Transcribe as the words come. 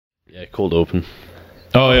Yeah, cold open.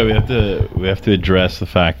 Oh yeah, we have to address the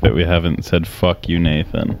fact that we haven't said "fuck you,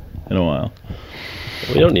 Nathan" in a while.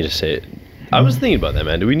 We don't need to say it. I was thinking about that,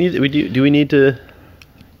 man. Do we need to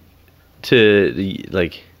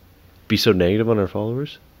like be so negative on our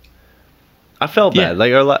followers? I felt Yeah. bad.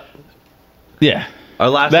 Like Yeah, our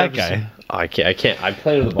last that episode- guy. I can't. I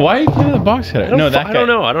played with the box. Why are you playing the box cutter? No, that guy. I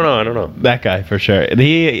don't know. That guy for sure.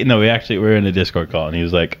 We were in a Discord call and he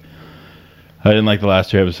was like, "I didn't like the last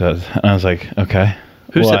 2 episodes," and I was like, "Okay."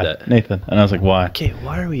 Who Why? said that? Nathan. And I was like, "Why?" Okay,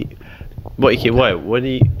 why are we? What? Okay, why? What do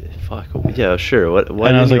you? Fuck. Yeah, sure. What? Why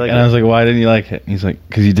And I was didn't like, you like it? "Why didn't you like it?" He's like,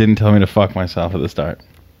 "Because you didn't tell me to fuck myself at the start."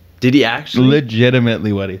 Did he actually?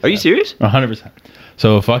 Legitimately, what he said. Are you serious? 100%.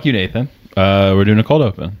 So fuck you, Nathan. We're doing a cold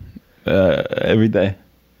open every day.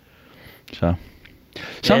 So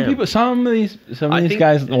Damn. some of these I think-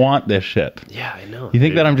 guys want this shit. Yeah, I know. You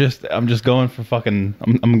think dude. that I'm just going for fucking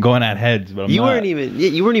I'm going at heads, but I'm You not. weren't even. Yeah,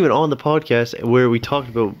 you weren't even on the podcast where we talked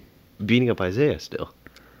about beating up Isaiah. Still.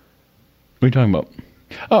 What are you talking about?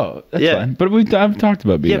 Oh, that's Yeah. fine. But I've talked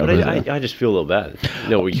about being Yeah, up but as I just feel a little bad.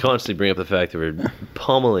 We constantly bring up the fact that we're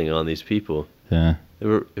pummeling on these people yeah.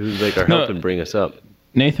 who like are No. helping bring us up.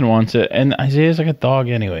 Nathan wants it, and Isaiah's like a dog,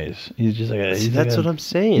 anyways. He's just like See, that's what I'm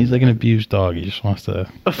saying. He's like an abused dog. He just wants to.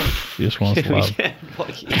 He just wants to love.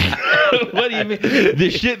 What do you mean? The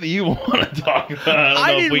shit that you want to talk about.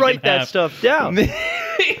 I didn't write that stuff down.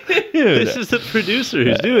 This is the producer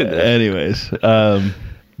who's doing this. Anyways,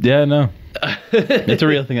 yeah, no, it's a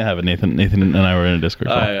real thing that happened. Nathan and I were in a Discord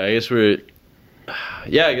call. I guess we're.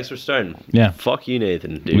 Yeah, I guess we're starting. Yeah. Fuck you,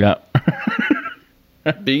 Nathan. Dude. Yeah,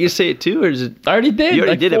 Did you say it too, or is it? I already did. You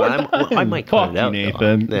already like did it, 4 but I times. might cut Fuck it out. you,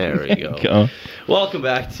 though. Nathan. There we go. Go. Welcome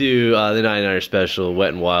back to the 99er special, Wet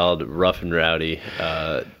and Wild, Rough and Rowdy.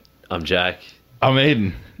 I'm Jack. I'm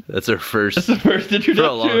Aiden. That's our first That's the first for introduction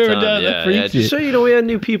a long we've ever time. done. Yeah, That freaks just so you. you know, we had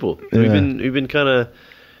new people. Yeah. We've been kind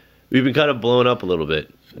of blowing up a little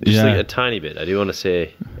bit, just Yeah. like a tiny bit. I do want to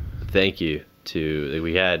say thank you to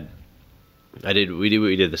we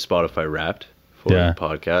did the Spotify Wrapped for Yeah. the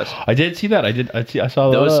podcast. I did see that. I saw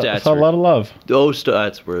a Those lot, stats I saw a were- lot of love. Those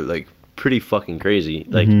stats were like pretty fucking crazy.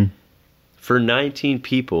 Like Mhm. for 19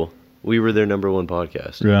 people, we were their number one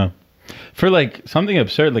podcast. Yeah. For like something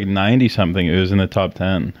absurd, like 90 something, it was in the top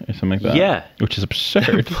 10 or something like that. Yeah. Which is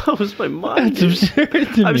absurd. That blows my mind. That's dude.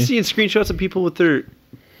 absurd to I'm me. seeing screenshots of people with our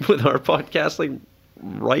podcast like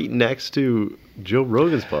right next to Joe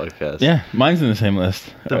Rogan's podcast. Yeah, mine's in the same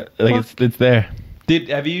list. The Like fuck? it's there.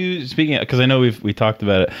 Have you, speaking of, because I know we talked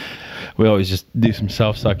about it, we always just do some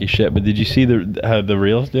self-sucky shit, but did you see how the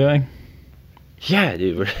Reel's doing? Yeah,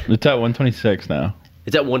 dude. It's at 126 now.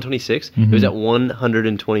 It's at 126. It was at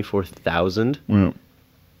 124,000 Yeah.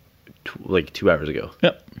 like 2 hours ago.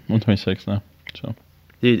 Yep, 126 now. So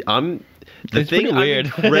Dude, the It's thing pretty I'm weird.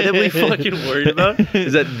 incredibly fucking worried about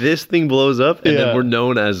is that this thing blows up and Yeah. then we're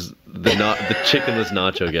known as the chickenless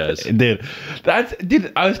nacho guys.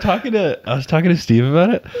 dude, I was talking to Steve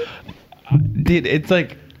about it. Dude, it's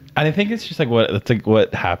like, I think it's just like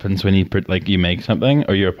what happens when you make something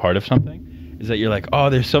or you're a part of something is that you're like, oh,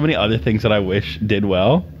 there's so many other things that I wish did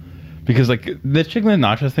well, because like the chicken and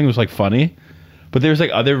nachos thing was like funny, but there's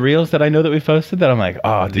like other reels that I know that we posted that I'm like,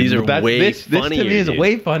 oh, dude, These are way this to funnier, me is dude.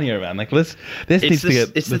 way funnier, man. Like this It's needs to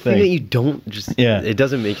get the thing that you don't just. Yeah. It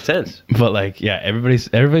doesn't make sense. But like, yeah, everybody's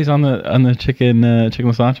on the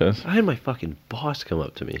chickenless nachos. I had my fucking boss come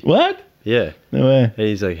up to me. What? Yeah. No way. And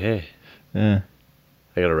he's like, hey, Yeah.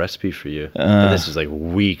 I got a recipe for you. And this is like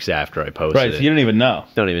weeks after I posted Right. it. So you don't even know.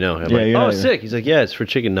 Don't even know. I'm Yeah, like, you're oh, not even- sick. He's like, yeah, it's for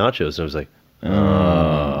chicken nachos. And I was like,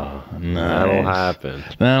 Oh, that'll nice. happen.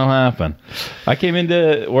 That'll happen. I came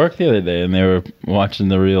into work the other day and they were watching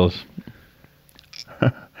the reels.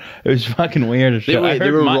 It was fucking weird as shit. They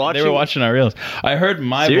were They were watching our reels. I heard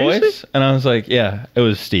my Seriously? voice and I was like, yeah, it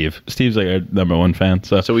was Steve. Steve's like our number one fan.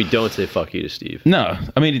 So We don't say fuck you to Steve. no,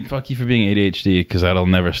 I mean, fuck you for being ADHD because that'll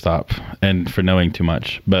never stop, and for knowing too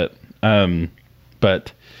much. But no,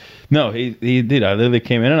 he did. I literally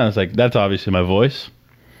came in and I was like, that's obviously my voice.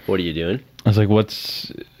 What are you doing? I was like,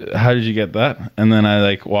 how did you get that? And then I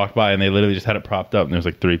like walked by and they literally just had it propped up and there was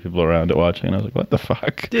like 3 people around it watching. And I was like, what the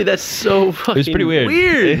fuck? Dude, that's so fucking It was pretty weird.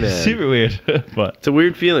 Weird, It was man. super weird. But It's a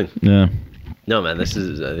weird feeling. yeah, No, man, I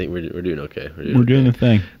think we're doing okay. we're doing the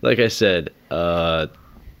thing. Like I said,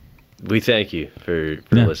 we thank you for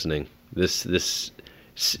Yeah. listening.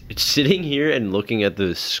 Sitting here and looking at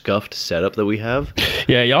the scuffed setup that we have,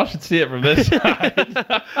 Yeah, y'all should see it from this side.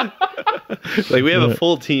 like we have a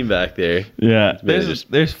full team back there. Yeah, Maybe there's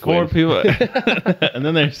just 4 Quinn. people. And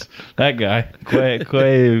then there's that guy,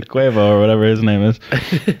 Quavo or whatever his name is.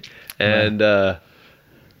 And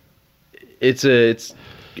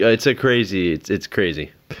it's a crazy. It's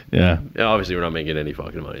crazy. Yeah. Obviously, we're not making any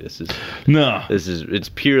fucking money. No. It's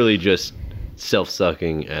purely just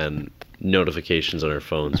self-sucking and notifications on our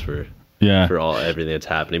phones for everything that's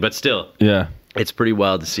happening. But still, Yeah. it's pretty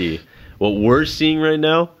wild to see what we're seeing right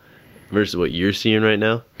now versus what you're seeing right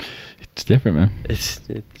now. It's different, man. It's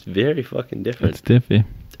very fucking different. It's diffy.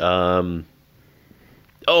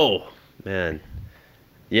 Oh man,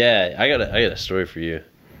 yeah. I got a story for you.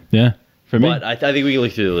 Yeah. For me. But I think we can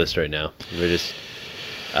look through the list right now. We're just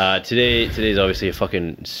today's obviously a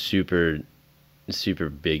fucking super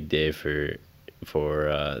big day for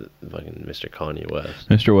fucking Mr. Kanye West.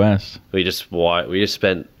 Mr. West. We just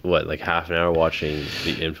spent like half an hour watching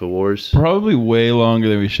the InfoWars. Probably way longer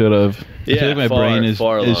than we should have. I feel like my brain is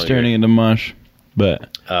turning into mush.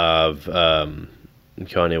 But of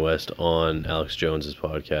Kanye West on Alex Jones's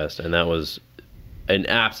podcast, and that was an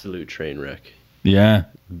absolute train wreck. Yeah.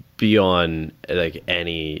 Beyond like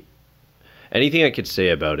anything I could say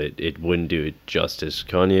about it, it wouldn't do it justice.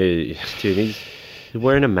 Kanye, dude, he's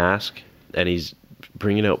wearing a mask and he's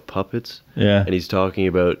bringing out puppets. Yeah. And he's talking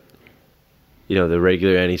about, the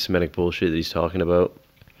regular anti-Semitic bullshit that he's talking about.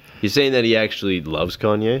 He's saying that he actually loves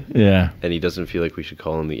Kanye. Yeah. And he doesn't feel like we should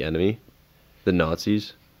call him the enemy, the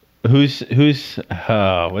Nazis. What did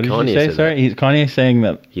Kanye he say? Sorry, Kanye saying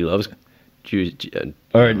that he loves Jews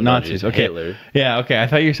or Nazis. Okay. Hitler. Yeah. Okay. I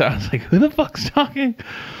thought you were. I was like, who the fuck's talking?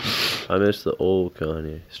 I miss the old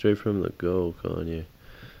Kanye, straight from the go Kanye.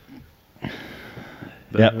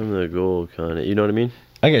 Back from the goal, Kanye. You know what I mean?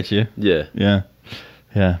 I get you. Yeah. Yeah.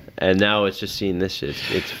 Yeah. And now it's just seeing this shit.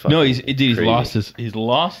 It's fucking no. He's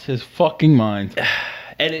lost his fucking mind.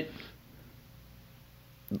 And it.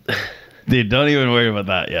 Dude, don't even worry about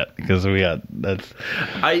that yet, because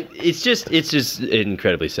It's just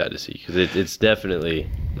incredibly sad to see, because it's definitely.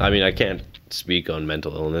 I mean, I can't speak on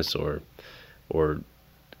mental illness or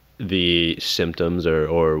the symptoms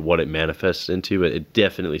or what it manifests into, but it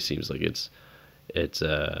definitely seems like it's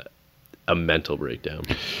a mental breakdown.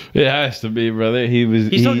 It has to be, brother.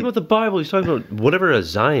 He's talking about the Bible. He's talking about whatever a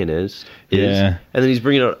Zionist is. Yeah. And then he's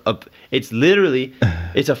bringing out it's literally,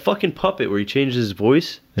 it's a fucking puppet where he changes his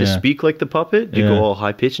voice to speak like the puppet, to go all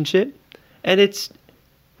high pitch and shit. And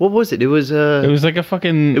what was it? It was like a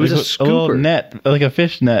fucking, it was a little scooper. net, like a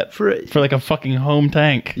fish net for like a fucking home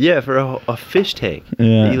tank. Yeah, for a fish tank.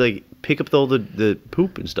 Yeah. You like pick up all the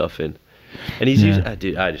poop and stuff in. And he's using,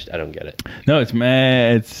 dude, I don't get it. No, it's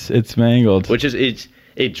mangled. Which is,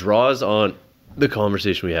 it draws on the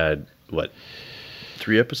conversation we had,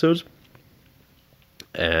 3 episodes?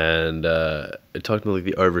 And it talked about like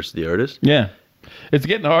the art versus the artist. Yeah. It's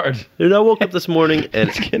getting hard. Dude, I woke up this morning and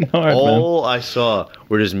it's getting hard, all I saw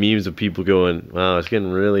were just memes of people going, wow, it's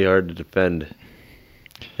getting really hard to defend.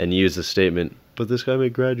 And use the statement, but this guy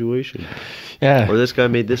made Graduation. Yeah. Or this guy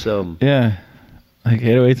made this album. Yeah. Like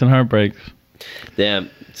 808s and Heartbreaks.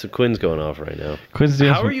 Damn, so Quinn's going off right now. Quinn's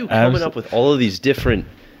doing How are you coming up with all of these different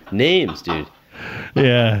names, dude?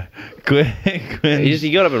 Yeah. Quinn.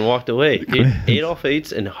 He got up and walked away.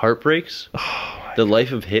 808s and Heartbreaks. The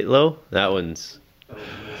Life of Hitler. That one's...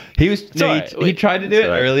 He tried to do it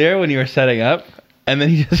earlier when you were setting up, and then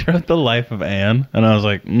he just wrote The Life of Anne, and I was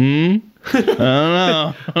like, I don't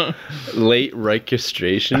know. Late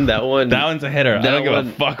Reichstration. That one's a hitter. I don't give a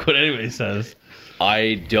fuck what anybody says.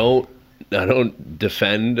 I don't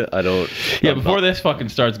defend. I don't. Yeah, before this fucking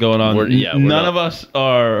starts going on, none of us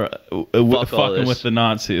are fucking with the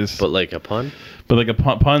Nazis. But like a pun. But like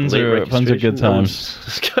puns are good times.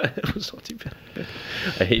 That was not too bad.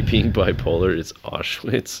 I hate being bipolar. It's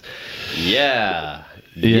Auschwitz. Yeah.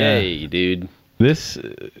 Yay, dude. This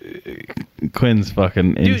Quinn's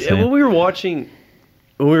fucking insane. Dude, and when we were watching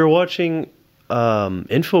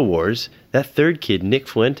InfoWars, that third kid, Nick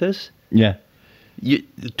Fuentes. Yeah. You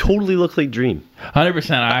totally look like Dream.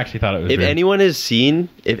 100%. I actually thought it was. If anyone has seen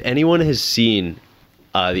the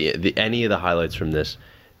any of the highlights from this,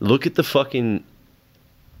 look at the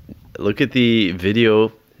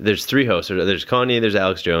video. There's 3 hosts. There's Kanye. There's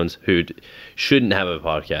Alex Jones, who shouldn't have a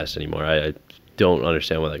podcast anymore. I don't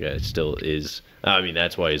understand why that guy still is. I mean,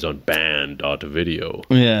 that's why he's on Band.video.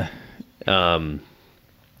 Yeah. But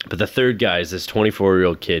the third guy is this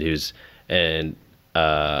 24-year-old kid who's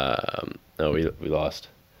we lost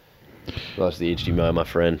the HDMI, my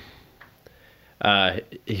friend.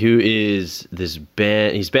 Who is this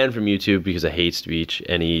ban? He's banned from YouTube because of hate speech,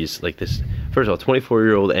 and he's like this. First of all,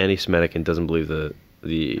 24-year-old anti-Semitic and doesn't believe the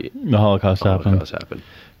Holocaust happened.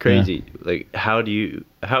 Crazy. Yeah. Like, how did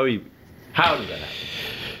that happen?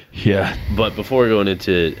 Yeah. But before going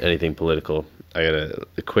into anything political, I got a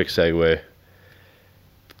quick segue.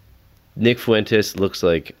 Nick Fuentes looks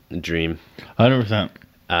like Dream. 100%.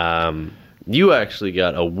 You actually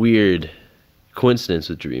got a weird coincidence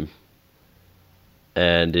with Dream,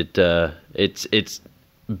 and it's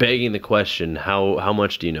begging the question: how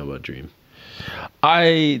much do you know about Dream? I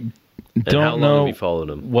And how don't long know have you followed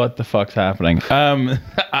him? what the fuck's happening.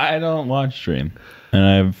 I don't watch Dream,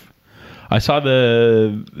 and I saw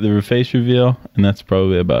the face reveal, and that's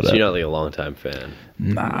probably about So it. you're not like a longtime fan.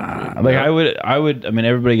 Nah, like I would. I mean,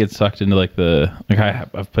 everybody gets sucked into like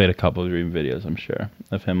I've played a couple of Dream videos. I'm sure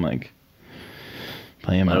of him like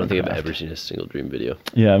playing. I don't think I've Minecraft. ever seen a single Dream video.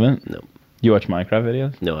 You haven't? No. You watch Minecraft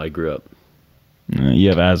videos? No, I grew up. You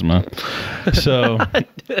have asthma. So,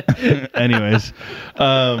 anyways,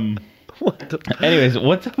 What the? anyways,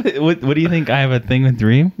 what's up? What do you think? I have a thing with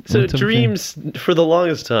Dream. So What's up with Dream? Dreams for the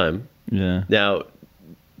longest time. Yeah. Now,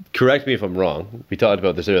 correct me if I'm wrong. We talked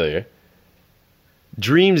about this earlier.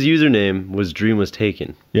 Dream's username was Dream Was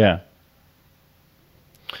Taken. Yeah.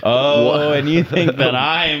 Oh, What? and you think that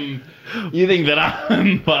I'm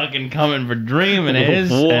fucking coming for Dream and his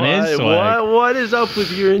swag. What is up with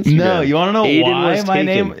your Instagram? No, you want to know Aiden why was my taken.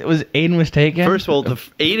 name was Aiden was taken? First of all,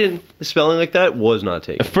 Aiden spelling like that was not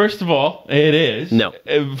taken. First of all, it is. No.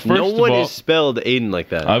 First No of one all, is spelled Aiden like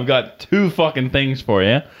that. I've got two fucking things for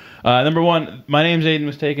you. Number one, my name's Aiden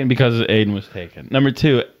was taken because Aiden was taken. Number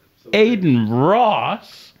two, Aiden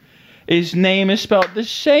Ross, his name is spelled the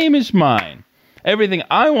same as mine. Everything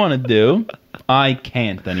I want to do, I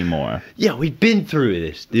can't anymore. Yeah, we've been through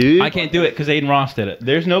this, dude. I can't do it because Aiden Ross did it.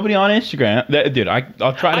 There's nobody on Instagram. Dude,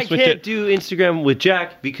 I'll try to I switch can't it. do Instagram with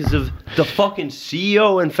Jack because of the fucking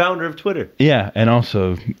CEO and founder of Twitter. Yeah, and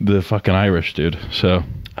also the fucking Irish dude. So,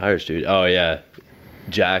 Irish dude. Oh yeah,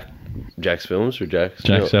 Jack's films or Jack's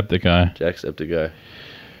Jacksepticeye. Jacksepticeye.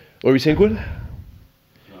 What were we saying, Quinn?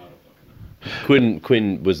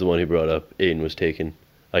 Quinn was the one who brought up Aiden was taken.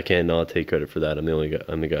 I cannot take credit for that. I'm the only guy.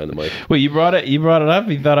 I'm the guy on the mic. Wait, you brought it up?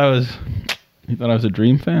 You thought I was a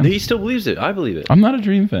Dream fan? He still believes it. I believe it. I'm not a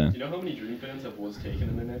Dream fan. Do you know how many Dream fans have was taken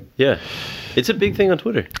in their name? Yeah, it's a big thing on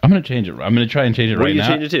Twitter. I'm gonna change it. I'm gonna try and change it What are right you now.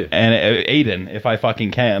 gonna change it to? And Aiden, if I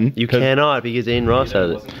fucking can. You 'cause- cannot because Aiden Ross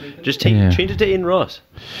has wasn't it. taken? Just Yeah. change it to Aiden Ross.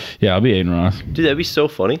 Yeah, I'll be Aiden Ross. Dude, that'd be so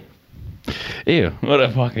funny. Ew, what a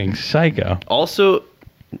fucking psycho. Also,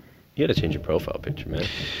 you gotta change your profile picture, man.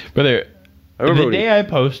 Brother, I remember the when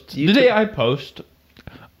day I post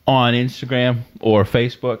on Instagram or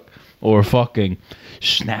Facebook or fucking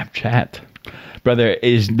Snapchat, brother,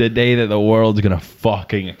 is the day that the world's gonna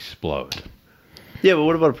fucking explode. Yeah, but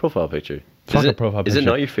what about a profile picture? Fuck Is a it, profile Is it picture.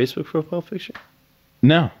 not your Facebook profile picture?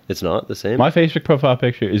 No, It's not the same? my Facebook profile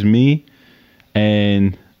picture is me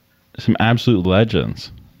and some absolute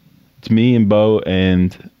legends. It's me and Bo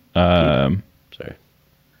and Sorry.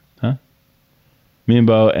 me and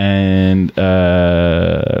Bo and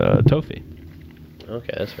Tofi.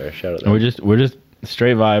 Okay, that's fair. Shout out. And we're just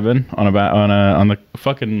straight vibing on the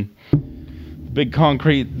fucking big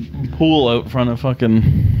concrete pool out front of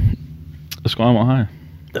fucking Esquimalt High.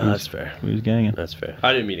 That's fair. We was ganging. That's fair.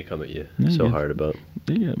 I didn't mean to come at you No, so you- hard about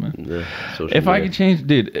Yeah, man. the social If I media. could change,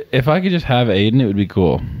 dude, if I could just have Aiden, it would be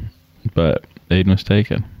cool. But Aiden was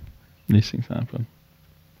taken. These things happen.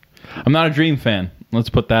 I'm not a Dream fan. Let's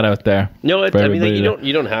put that out there. No, for I mean, like, everybody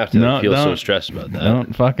you don't have to No, feel so don't. stressed about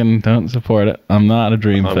that. Don't support it. I'm not a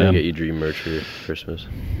Dream I'm fan. gonna get you Dream merch for Christmas.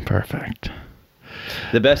 Perfect.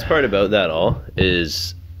 The best part about that all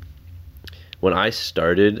is when I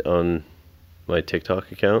started on my TikTok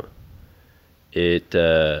account,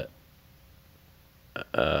 I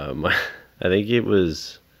think it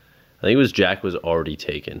was Jack was already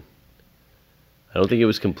taken. I don't think it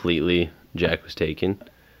was completely Jack was taken,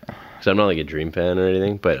 because I'm not like a Dream fan or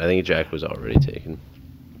anything, but I think Jack was already taken.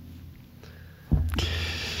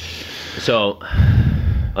 So,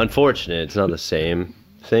 unfortunate, it's not the same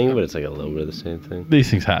thing, but it's like a little bit of the same thing.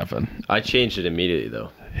 These things happen. I changed it immediately though.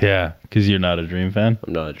 Yeah, because you're not a Dream fan.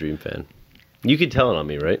 I'm not a Dream fan. You can tell it on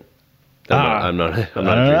me, right? I'm not a Dream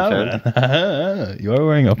fan. fan. You're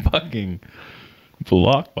wearing a fucking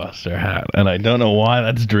Blockbuster hat, and I don't know why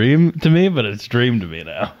that's Dream to me, but it's Dream to me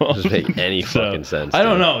now. Doesn't make any fucking sense. I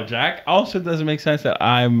don't dude. know, Jack. Also, it doesn't make sense that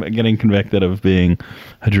I'm getting convicted of being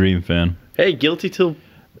a Dream fan. Hey, guilty till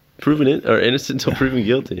proven it, or innocent till proven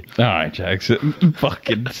guilty. All right, Jack.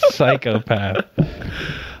 Fucking psychopath.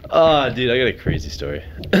 Dude, I got a crazy story.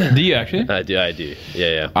 Do you actually? I do.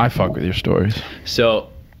 Yeah. I fuck with your stories. So,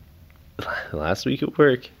 last week at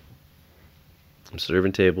work, I'm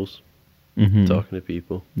serving tables, Mm-hmm. talking to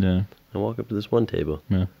people. Yeah. I walk up to this one table.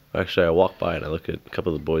 Yeah. Actually, I walk by and I look at a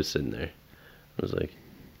couple of the boys sitting there. I was like,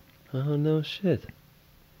 oh no shit.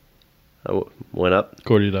 I went up.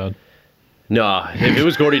 Cordy Dodd. No, if it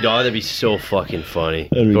was Gordy Dog, that'd be so fucking funny.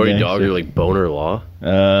 That'd be Gordy gangster. Dog or like Boner Law.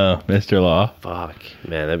 Oh, Mr. Law. Fuck,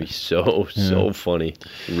 man, that'd be so funny.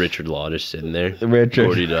 Richard Law just sitting there. Richard.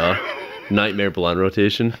 Gordy Dog. Nightmare Blonde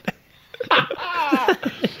rotation.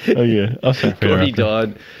 Oh yeah, I'll say Gordy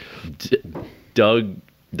Dog. Doug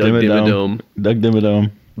Dimmadome. Doug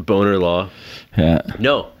Dimmadome. Boner Law. Yeah.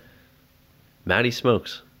 No. Matty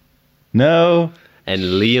Smokes No. and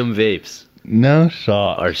Liam Vapes No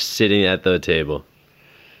shot. are sitting at the table.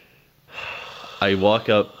 I walk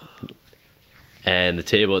up, and the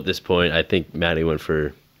table at this point, I think Matty went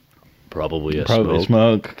for probably a Probably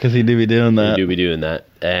smoke. smoke because he do be doing He that. do be doing that,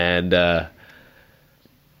 and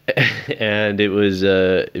and it was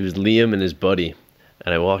Liam and his buddy,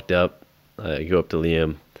 and I walked up. I go up to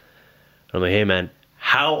Liam. I'm like, hey man,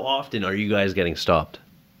 how often are you guys getting stopped?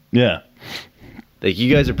 Yeah. Like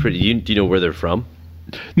you guys are pretty. Do you know where they're from?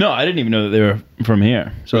 No, I didn't even know that they were from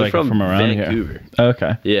here. So They're like from around Vancouver. here. Oh,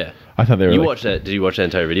 okay. Yeah. I thought they were. You like, watched that? Did you watch that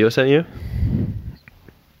entire video I sent you?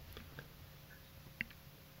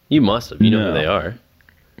 You must have. You know No. who they are.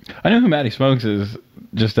 I know who Matty Smokes is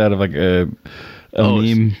just out of like a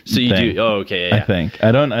meme. So you thing, do? Oh, okay. Yeah. I think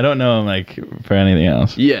I don't know him like for anything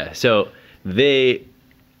else. Yeah. So they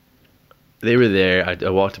were there. I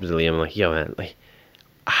walked up to Liam. I'm like, yo, man, like,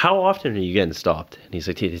 how often are you getting stopped? And he's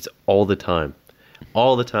like, dude, it's all the time.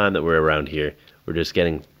 All the time that we're around here, we're just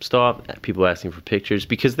getting stopped. People asking for pictures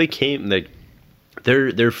because they came. Like,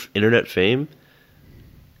 their internet fame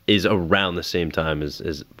is around the same time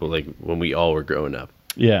as like when we all were growing up.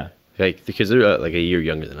 Yeah. Like because they're like a year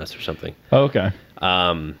younger than us or something. Oh, okay.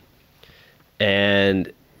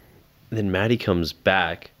 And then Maddie comes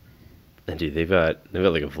back, and dude, they've got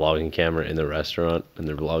like a vlogging camera in the restaurant, and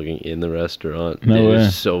they're vlogging in the restaurant. No Dude, way.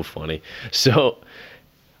 It's so funny. So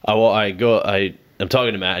I'm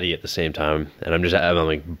talking to Maddie at the same time, and I'm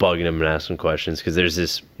like bugging him and asking questions because there's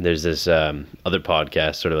this other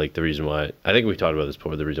podcast, sort of like the reason why I think we talked about this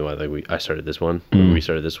before. The reason why I started this one, or we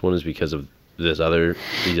started this one, is because of these other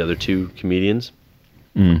two comedians.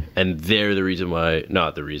 And they're the reason why,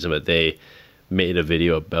 not the reason, but they made a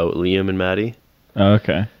video about Liam and Maddie. Oh,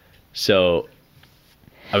 okay. So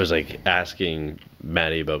I was like asking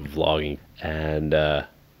Maddie about vlogging, and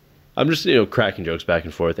I'm just cracking jokes back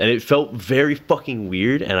and forth, and it felt very fucking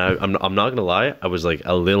weird. And I'm not gonna lie, I was like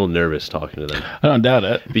a little nervous talking to them I don't doubt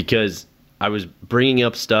it. because I was bringing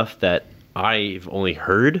up stuff that I've only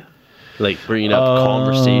heard, like bringing up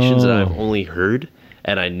conversations that I've only heard.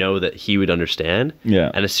 And I know that he would understand. Yeah.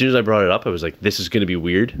 And as soon as I brought it up, I was like, "This is going to be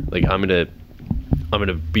weird. Like, I'm gonna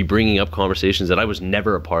be bringing up conversations that I was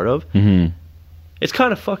never a part of." Mm-hmm. It's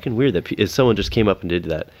kind of fucking weird that someone just came up and did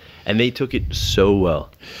that, and they took it so well.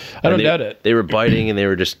 I don't And doubt it. They were biting, and they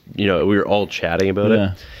were just, we were all chatting about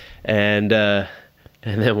Yeah. it, and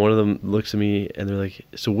then one of them looks at me, and they're like,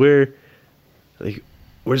 "So where's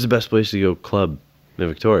the best place to go club in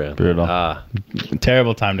Victoria?" Brutal.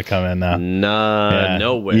 Terrible time to come in now. Yeah.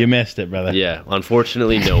 Nowhere. You missed it, brother. Yeah,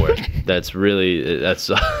 unfortunately, nowhere. That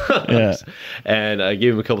sucks. Yeah. And I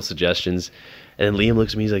gave him a couple suggestions, and then Liam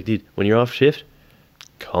looks at me. He's like, "Dude, when you're off shift,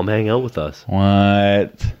 come hang out with us."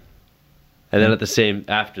 What? And then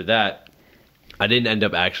after that, I didn't end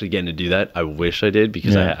up actually getting to do that. I wish I did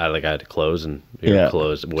because Yeah. I had to close, and we were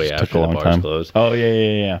closed way Just after took a the long bars time. closed. Oh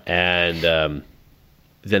yeah. And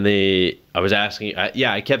then I was asking,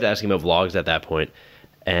 I kept asking about vlogs at that point,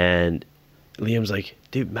 and Liam's like,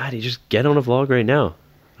 "Dude, Maddie, just get on a vlog right now."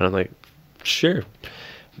 And I'm like, "Sure."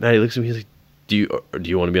 Maddie looks at me, he's like, "Do you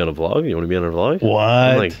want to be on a vlog? You want to be on a vlog?" What?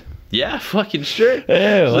 I'm like, "Yeah, fucking sure." Ew,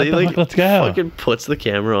 what he, the fuck, let's go. Fucking puts the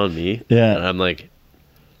camera on me. Yeah. And I'm like,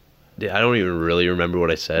 dude, I don't even really remember what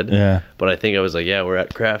I said. Yeah. But I think I was like, "Yeah, we're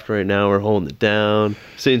at Craft right now. We're holding it down."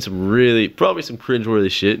 Saying probably some cringeworthy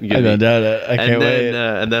shit. And I don't doubt it. I can't wait.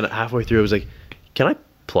 And then halfway through, I was like, "Can I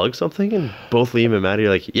plug something?" And both Liam and Maddie are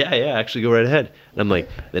like, "Yeah, actually go right ahead." And I'm like,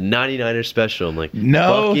 "The 99er special." I'm like,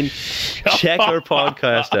 No. fucking check our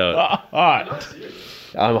podcast out. What?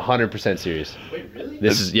 I'm 100% serious. Wait, really?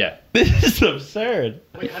 This is, yeah. This is absurd,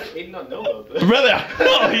 Wait, how did Aiden not know about this? brother.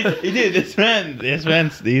 No, dude, this man's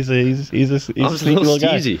he's a sneaky little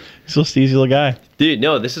guy. steezy. He's a little steezy little guy. Dude,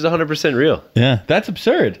 no, this is 100% real. Yeah, that's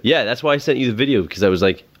absurd. Yeah, that's why I sent you the video, because I was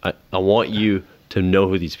like, I want you to know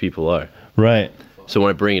who these people are. Right. So when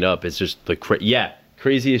I bring it up, it's just like,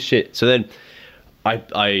 crazy as shit. So then I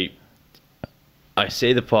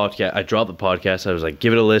say the podcast, I drop the podcast. I was like,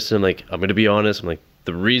 give it a listen. Like, I'm going to be honest. I'm like,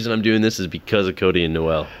 the reason I'm doing this is because of Cody and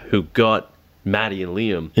Noel, who got Maddie and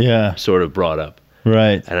Liam Yeah. sort of brought up.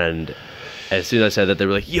 Right. And as soon as I said that, they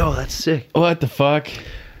were like, "Yo, that's sick." What the fuck?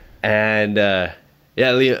 And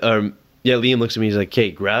Liam, yeah, Liam looks at me. He's like,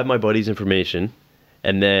 "Okay, grab my buddy's information,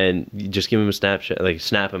 and then you just give him a Snapchat, like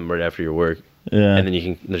snap him right after your work, Yeah. and then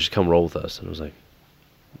you can just come roll with us." And I was like,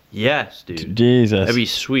 "Yes, dude, Jesus. that'd be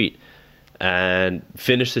sweet." And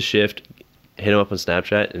finish the shift, hit him up on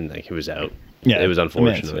Snapchat, and like he was out. Yeah, it was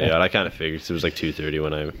unfortunately I mean, it's- out. I kind of figured 'cause it was like 2:30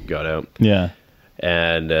 when I got out, Yeah.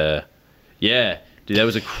 and yeah, dude, that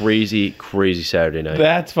was a crazy, crazy Saturday night.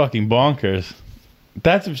 That's fucking bonkers.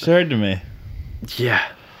 That's absurd to me. Yeah,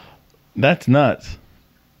 That's nuts.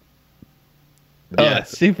 Oh, Yeah.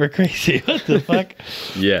 that's super crazy. What the fuck?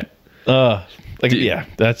 yeah. Like, Dude. yeah,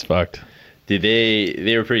 that's fucked. Dude,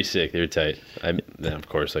 they were pretty sick. They were tight. Then of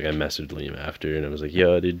course, like I messaged Liam after, and I was like,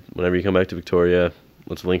 "Yo, dude, whenever you come back to Victoria,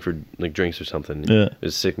 let's link for like drinks or something." Yeah. It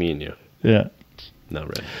was sick meeting you. Yeah. Not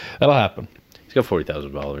right. That'll happen. He's got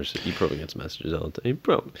 $40,000. He probably gets messages all the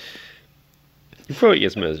time. He probably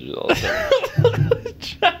gets messages all the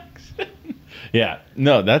time. Yeah.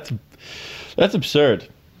 No, that's absurd.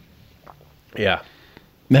 Yeah.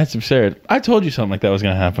 That's absurd. I told you something like that was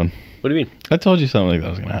going to happen. What do you mean? I told you something like that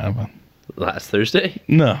was going to happen. Last Thursday?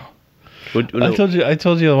 No. What, I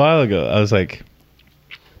told you a while ago. I was like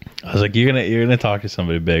you're gonna talk to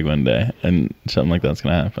somebody big one day, and something like that's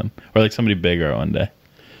gonna happen, or like somebody bigger one day.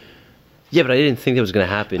 Yeah, but I didn't think that was gonna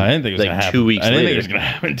happen. I didn't think it was like gonna happen. 2 weeks I didn't later. think it was gonna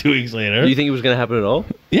happen 2 weeks later. Do you think it was gonna happen at all?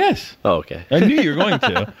 Yes. Oh, okay. I knew you were going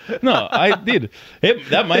to. No, I did.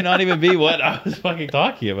 That might not even be what I was fucking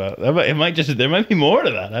talking about. It might just. There might be more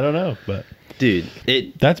to that. I don't know, but Dude,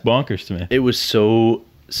 that's bonkers to me. it was so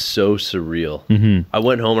surreal. Mhm. I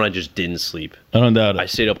went home and I just didn't sleep. I don't doubt I it.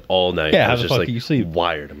 stayed up all night. Yeah, I how was the just fuck like do you sleep?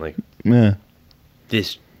 wired. I'm like, Yeah.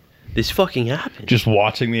 this fucking happened. Just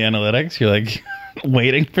watching the analytics, you're like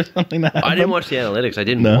waiting for something to happen. I didn't watch the analytics. I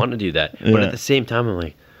didn't No. want to do that. But Yeah. at the same time, I'm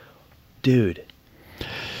like, dude,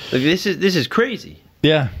 like this is crazy.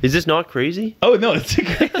 Yeah. Is this not crazy? Oh no, it's the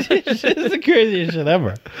craziest shit. It's the craziest shit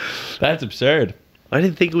ever. That's absurd. I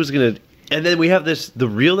didn't think it was gonna. And then we have the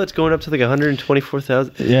reel that's going up to like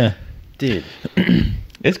 124,000. Yeah. Dude,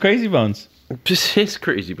 It's crazy bones. it's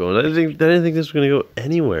crazy, Bone. I didn't think this was gonna go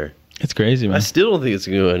anywhere. It's crazy, man. I still don't think it's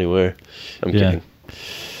gonna go anywhere. I'm Yeah. kidding.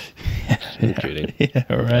 I'm kidding. Yeah,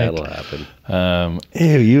 right. That'll happen.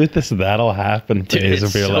 Ew, you with this that'll happen Dude, phase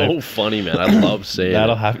it's of your so life. funny, man. I love saying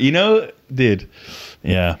That'll it. happen. You know, dude.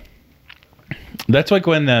 Yeah. That's like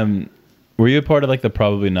when were you a part of like the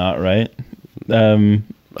probably not right?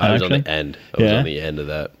 I was on action? the end. I was Yeah? on the end of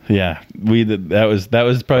that. Yeah, we did. That was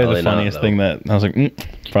probably Probably the not, funniest though. thing that I was like,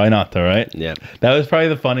 probably not though, right? Yeah. That was probably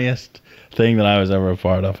the funniest thing that I was ever a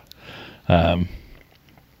part of.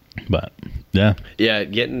 But yeah, Yeah,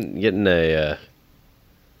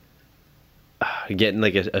 getting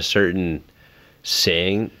like a certain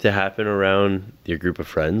saying to happen around your group of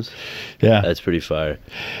friends. yeah, That's pretty fire.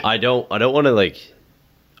 I don't want to like.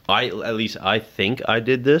 At least I think I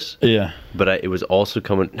did this, yeah. but it was also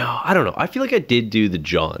coming. No, I don't know. I feel like I did do the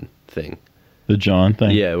John thing. The John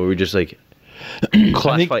thing. Yeah, where we just like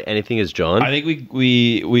classify anything as John. I think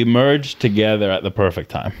we merged together at the perfect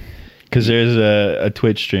time because there's a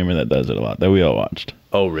Twitch streamer that does it a lot that we all watched.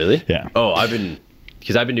 Oh, really? Yeah. Oh, I've been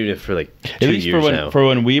doing it for like 2 At least years for now.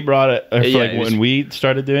 when we brought it, or for Yeah, like it was- when we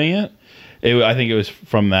started doing it. I think it was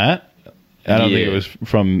from that. I don't think it Yeah. was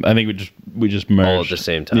from. I think we just merged all at the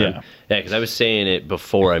same time. Yeah. Yeah, because I was saying it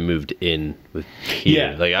before I moved in with here.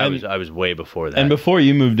 Yeah, Like I and- was way before that. And before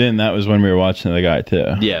you moved in, that was when we were watching the guy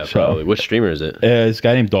too. yeah, So, probably. What streamer is it? It's a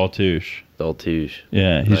guy named Daltouche. Daltouche.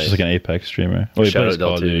 Yeah, he's Nice. just like an Apex streamer. Well, he Shout plays out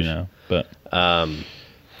Call of Duty Daltouche. now, but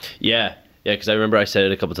Yeah, because I remember I said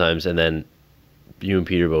it a couple times, and then you and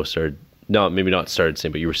Peter both started. No, maybe not started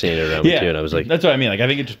saying, but you were saying it around me yeah, too, and I was like, that's what I mean. Like, I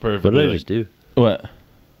think it just perfect. "What did I just do?" What?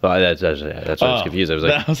 Oh, that's why I was confused. I was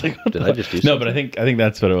like, what did the I fuck? just do No, something? but I think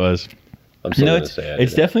that's what it was. I'm still No, gonna it's say I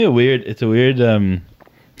it's did it. definitely a weird. It's a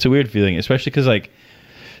weird feeling, especially because like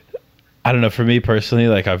I don't know. For me personally,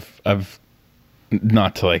 like I've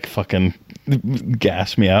not to like fucking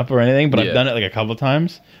gas me up or anything, but Yeah. I've done it like a couple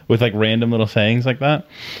times with like random little sayings like that,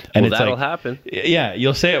 and Well, it's that'll like happen. yeah,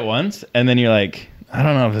 you'll say it once, and then you're like, I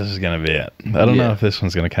don't know if this is gonna be it. I don't know Yeah. if this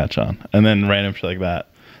one's gonna catch on, and then random shit like that,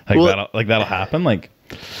 like Well- that'll happen. Like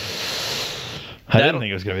I didn't That'll-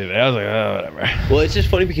 think it was gonna be that. I was like, oh, whatever. Well, it's just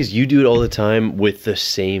funny because you do it all the time with the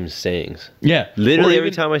same sayings. Yeah, Literally Or every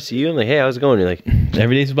even- time I see you, I'm like, "Hey, how's it going?" You're like,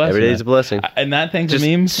 Every day's a blessing. "Every day's a man. blessing." And that thing's Just a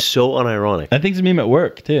meme. so unironic. That thing's a meme at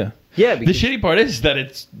work too. Yeah, The because shitty part is that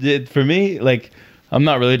it for me, like, I'm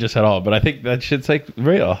not religious at all, but I think that shit's like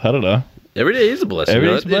real. I don't know. Every day is a blessing. Every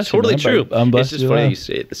No, day's a it's blessing, totally man, true. but I'm blessed It's just as funny well. you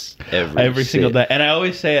say this Every single day, and I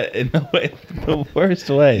always say it in the worst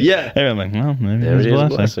way. Yeah. and I'm like, well, maybe Every it's day is a a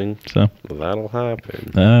blessing. blessing. So That'll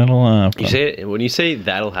happen. that'll happen. You say it when you say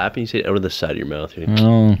that'll happen. You say it out of the side of your mouth. You're like,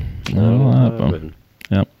 Oh, that'll happen.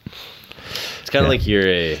 Yep. It's kind of Yeah.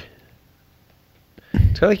 like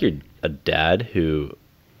it's kind of like you're a dad who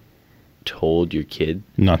told your kid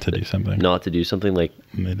Not to do something. not to do something like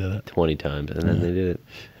And they did it. 20 times, and then they did it.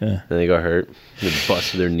 Yeah. Then they got hurt. They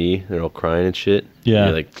busted their knee. They're all crying and shit. Yeah.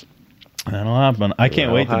 You're like, That'll happen. I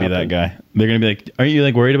can't That'll wait to be that happen. guy. They're gonna be like, "Aren't you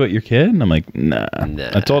like worried about your kid?" And I'm like, "Nah."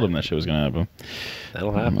 Nah. I told him that shit was gonna happen.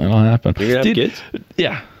 that'll happen. That'll happen. You're gonna have Dude, kids?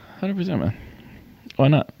 Yeah, 100%, man. Why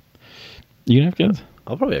not? You gonna have kids?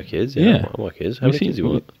 I'll probably have kids. Yeah. Yeah, I want kids. How many kids do you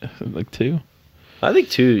want? Like 2. I think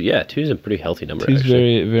 2. Yeah, 2 is a pretty healthy number. 2's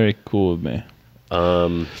actually. very, very cool with me.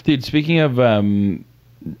 Dude, Speaking of or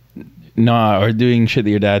doing shit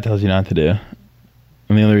that your dad tells you not to do.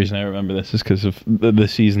 And the only reason I remember this is because of the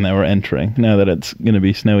season that we're entering. Now that it's going to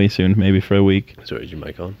be snowy soon, maybe for a week. sorry, is your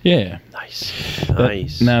mic on? Yeah. Nice, But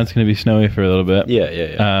nice. Now it's going to be snowy for a little bit.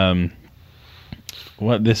 Yeah.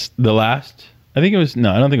 The last? I think it was,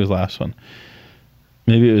 no, I don't think it was the last one.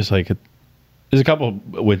 Maybe it was like, it was a couple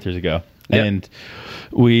winters ago. Yeah. And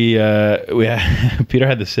we had, Peter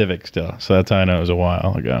had the Civic still. So that's how I know it was a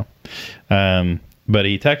while ago. But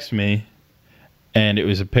he texted me. And it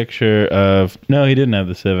was a picture of... No, he didn't have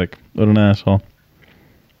the Civic. What an asshole.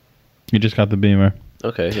 He just got the Beamer.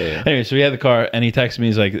 Okay. Yeah. Anyway, so we had the car, and he texted me.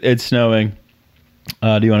 He's like, "It's snowing.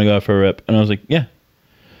 Do you want to go out for a rip?" And I was like, "Yeah,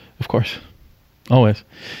 of course. Always."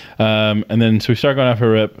 And then, so we start going out for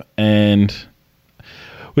a rip, and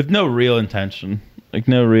with no real intention. Like,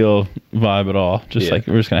 no real vibe at all. Just Yeah. like,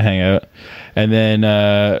 we're just going to hang out. And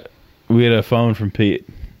then we had a phone from Pete.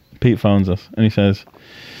 Pete phones us, and he says...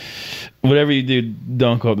 Whatever you do,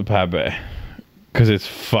 don't go up the Pat Bay, because it's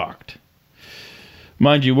fucked.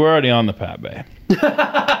 Mind you, we're already on the Pat Bay,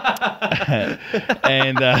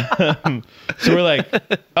 and so we're like,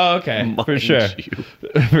 "Oh, okay, for Mind sure, you.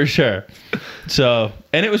 for sure." So,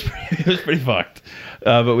 and it was pretty fucked,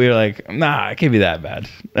 but we were like, "Nah, it can't be that bad."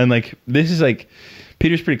 And like, this is like,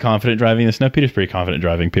 Peter's pretty confident driving the snow. Peter's pretty confident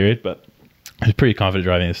driving, period. But he's pretty confident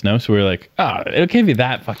driving the snow, so we were like, "Oh, it can't be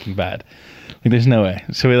that fucking bad." Like, there's no way.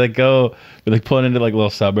 So we like we're like pulling into like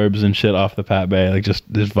little suburbs and shit off the Pat Bay, like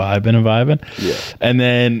just vibing. Yeah. And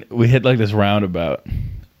then we hit like this roundabout,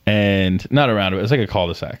 and not a roundabout, it's like a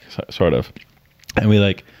cul-de-sac, sort of. And we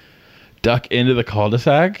like duck into the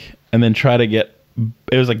cul-de-sac and then try to get,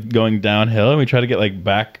 it was like going downhill, and we try to get like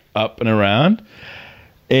back up and around,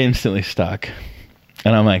 instantly stuck.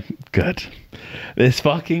 And I'm like, good. This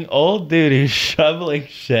fucking old dude who's shoveling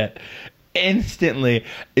shit instantly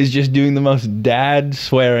is just doing the most dad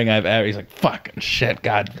swearing I've ever. He's like, fucking shit,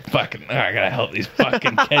 God, fucking, I gotta help these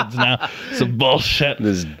fucking kids now. Some bullshit.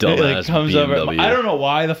 This And dumbass BMW. I don't know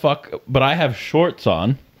why the fuck, but I have shorts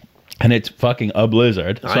on, and it's fucking a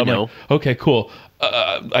blizzard. So I I'm know. like, okay, cool.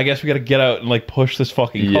 I guess we gotta get out and like push this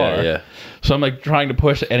fucking car. Yeah. So I'm like trying to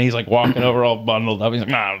push it, and he's like walking over all bundled up. He's like,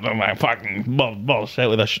 nah, my fucking bullshit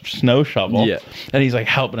with a snow shovel. Yeah. And he's like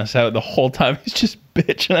helping us out the whole time. He's just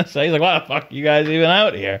bitching us out. He's like, why the fuck are you guys even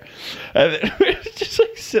out here? And then we're just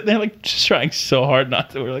like sitting there, like just trying so hard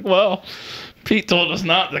not to. We're like, well, Pete told us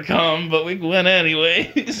not to come, but we went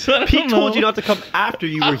anyway. So I don't Pete told know. you not to come after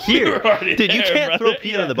you were We here. were already Dude, you there, can't brother. throw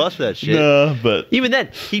Pete under the bus for that shit. No, but Even then,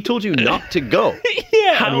 he told you not to go.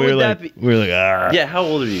 yeah, How and would we were that like, be? we were like, ah. Yeah, how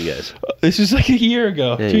old are you guys? This is like a year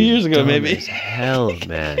ago, 2 years ago, Dumb maybe. as hell,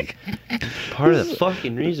 man. Part of the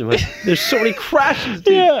fucking reason why there's so many crashes,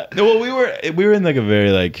 dude. Yeah. No, well, we were in like a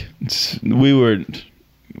very like we weren't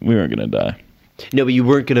gonna die. No, but you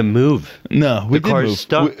weren't gonna move No, we The car's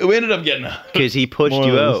didn't move. stuck. We ended up getting out. because he pushed Moral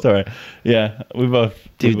you of the out. story. Yeah, we both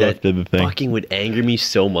Dude, we both that did the thing. fucking would anger me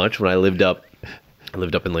so much when I lived up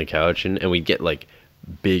in Lake Cowichan, and we'd get like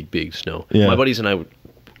big snow. Yeah. My buddies and I would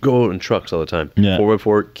go out in trucks all the time. Yeah.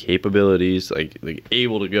 4x4 capabilities, like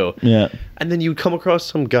able to go. Yeah. And then you come across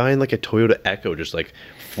some guy in like a Toyota Echo just like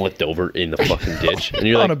flipped over in the fucking ditch, and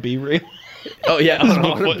you're On like, a B reel. oh yeah,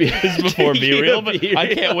 This is before B reel, but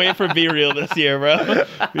I can't wait for B reel this year, bro.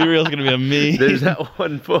 B reel's gonna be a me. There's that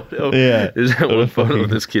one photo. Yeah. There's that What one a photo fucking- of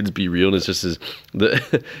this kid's be real, and it's just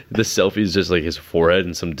the selfie is just like his forehead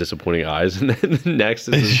and some disappointing eyes, and then the next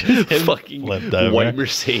is It's just this him fucking flipped over. white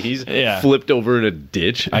Mercedes Yeah. flipped over in a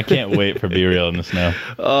ditch. I can't wait for B reel in the snow.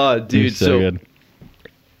 Oh, dude, He's so good.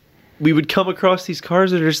 we would come across these cars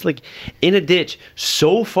that are just like in a ditch,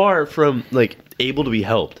 so far from like able to be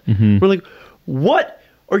helped. Mm-hmm. We're like, what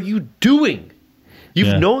are you doing? You've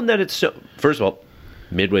Yeah. known that it's so. First of all,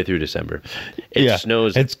 midway through December. It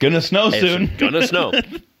snows. It's gonna snow soon. It's gonna snow.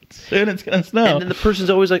 Soon it's gonna snow. And then the person's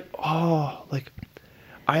always like, "Oh, like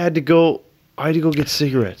I had to go get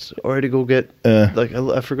cigarettes, or I had to go get like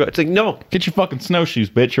I forgot." It's like, no, Get your fucking snowshoes,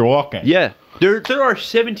 bitch. You're walking. yeah. There are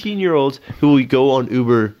 17-year-olds who will go on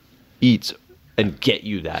Uber Eats and get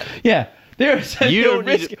you that. Yeah. They're You don't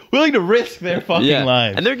need willing to risk their fucking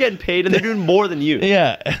lives. and they're getting paid, and they're doing more than you.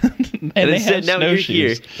 yeah. And they instead, have now you're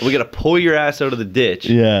here, snowshoes. and we gotta pull your ass out of the ditch.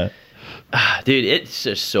 Yeah. Dude, it's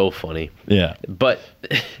just so funny. Yeah. But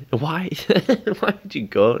why? Why would you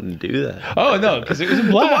go out and do that? Oh no, because it was a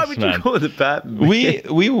blast. Why would man. you go with the Batman?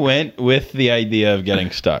 We went with the idea of getting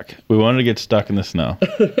stuck. We wanted to get stuck in the snow,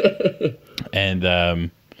 and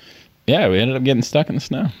yeah, we ended up getting stuck in the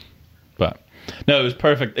snow. But no, it was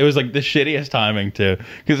perfect. It was like the shittiest timing too,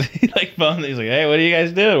 because he like phoned. He's like, "Hey, what do you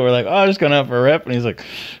guys do?" We're like, "Oh, just going out for a rip." And he's like,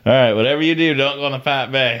 "All right, whatever you do, don't go on the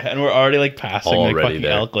Fat Bay." And we're already like passing like Already fucking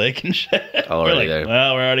there. Elk Lake and shit. Already we're like, there.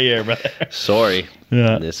 Well, we're already here, brother. Sorry.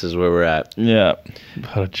 Yeah. This is where we're at. Yeah.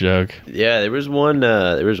 What a joke. Yeah, there was one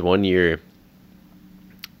year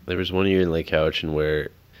in Lake Cowichan where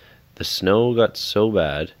the snow got so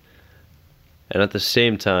bad, and at the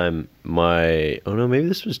same time maybe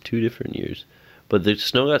this was 2 different years, but the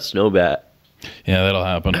snow got so bad. Yeah, that'll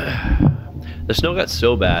happen. The snow got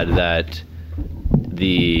so bad that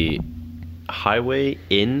the highway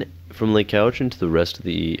in from Lake Cowichan to the rest of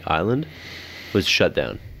the island was shut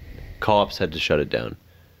down. Co-ops had to shut it down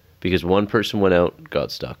because one person went out,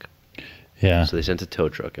 got stuck. Yeah. So they sent a tow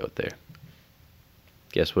truck out there.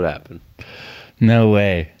 Guess what happened? No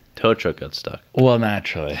way. Tow truck got stuck. Well,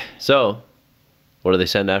 naturally. So, what do they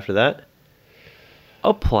send after that?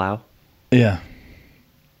 A plow. Yeah.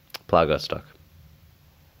 Plow got stuck.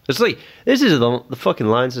 It's like, this is the fucking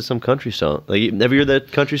lines of some country song. Like, have you heard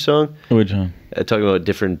that country song? Which one? Talking about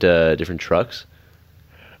different trucks.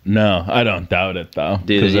 No, I don't doubt it though.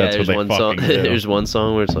 Dude, 'cause yeah, that's what there's they one song. fucking do. There's one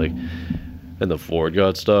song where it's like, and the Ford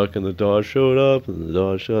got stuck, and the Dodge showed up, and the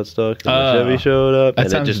Dodge got stuck, and the Chevy showed up, That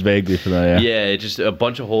and sounds it just vaguely familiar. yeah, it just a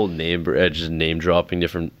bunch of whole just name dropping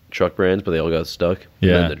different truck brands, but they all got stuck.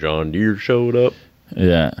 Yeah. And then the John Deere showed up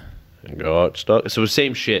Yeah. and got stuck. So it was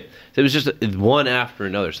same shit. It was just one after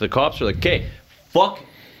another. So the cops are like, "Okay, fuck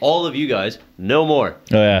all of you guys, no more."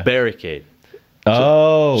 Oh yeah. Barricade.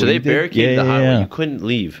 So they you did- barricaded the highway. yeah. You couldn't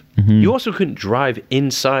leave. Mhm. You also couldn't drive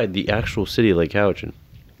inside the actual city of Lake Cowichan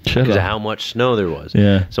Shut because of up. how much snow there was.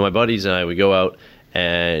 Yeah. So my buddies and I, we go out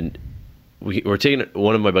and we're taking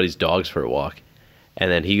one of my buddy's dogs for a walk,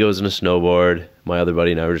 and then he goes on a snowboard. My other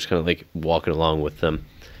buddy and I were just kind of like walking along with them,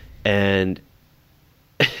 and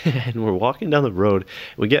and we're walking down the road.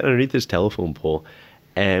 We get underneath this telephone pole,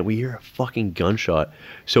 and we hear a fucking gunshot.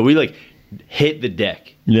 So we like hit the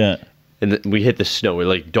deck. Yeah. And we hit the snow. We're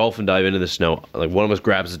like dolphin dive into the snow. Like one of us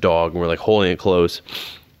grabs the dog and we're like holding it close.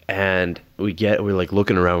 And we're like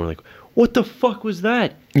looking around. We're like, what the fuck was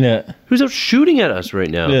that? Yeah. Who's out shooting at us right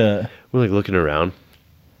now? Yeah. We're like looking around.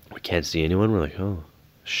 We can't see anyone. We're like, oh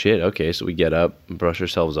shit. Okay, so we get up, brush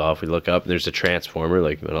ourselves off. We look up, and there's a transformer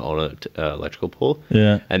like on an electrical pole.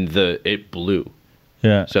 Yeah. And it blew.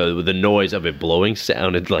 Yeah. So the noise of it blowing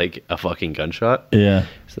sounded like a fucking gunshot. Yeah.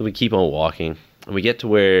 So we keep on walking, and we get to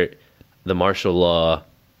where the martial law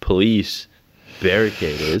police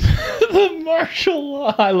barricade is. The martial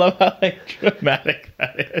law. I love how like dramatic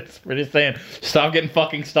that is. We're just saying, stop getting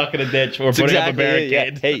fucking stuck in a ditch. We're putting up a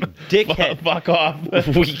barricade. Hey, dickhead. Fuck off.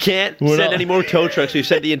 We can't We're send not- any more tow trucks. We've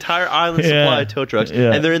sent the entire island Yeah. supply of tow trucks,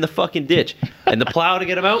 Yeah. and they're in the fucking ditch. And the plow to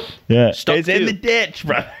get them out, Yeah. stuck It's in too. the ditch,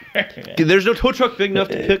 brother. There's no tow truck big enough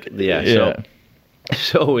to pick. Yeah.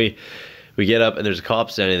 So we get up, and there's a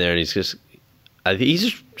cop standing there, and he's just. He's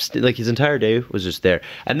just like his entire day was just there,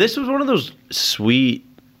 and this was one of those sweet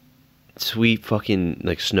fucking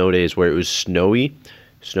like snow days where it was snowy,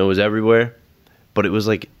 snow was everywhere, but it was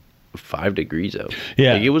like 5 degrees out.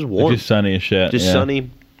 Yeah. Like, it was warm, Just sunny as shit. just yeah. sunny.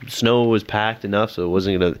 Snow was packed enough, so it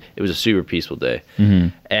wasn't gonna. It was a super peaceful day,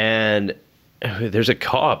 and there's a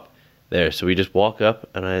cop there, so we just walk up,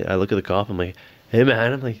 and I look at the cop. I'm like, "Hey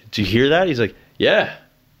man," I'm like, "Did you hear that?" He's like, "Yeah."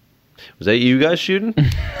 Was that you guys shooting?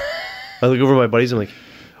 I look over at my buddies. I'm like,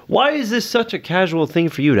 "Why is this such a casual thing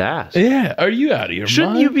for you to ask?" Yeah. Are you out of your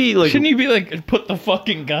Shouldn't mind? you be like? Shouldn't you be like, put the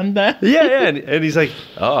fucking gun down? Yeah. And he's like,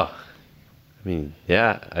 "Oh, I mean,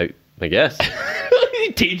 yeah, I guess."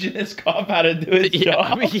 Teaching this cop how to do his Yeah, job.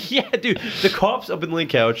 I mean, yeah, dude. The cops up in Lake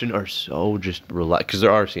Cowichan are so just relaxed because they're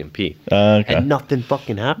RCMP, Okay. and nothing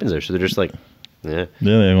fucking happens there. So they're just like, "Yeah,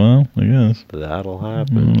 Yeah, well, I guess. that'll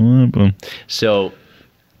happen." Yeah, So,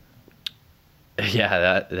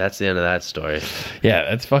 yeah, that's the end of that story.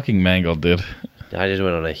 that's fucking mangled, dude. I just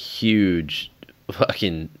went on a huge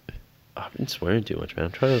fucking. I've been swearing too much, man.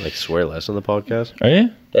 I'm trying to like swear less on the podcast. Are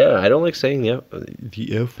you? Yeah, I don't like saying the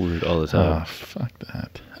F word all the time. Oh, fuck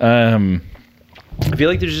that. I feel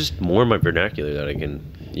like there's just more in my vernacular that I can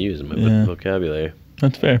use in my Yeah. vocabulary.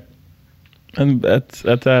 That's fair. And that's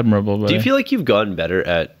admirable. But Do you feel like you've gotten better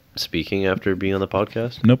at speaking after being on the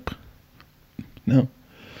podcast? Nope. No.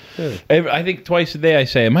 I think twice a day I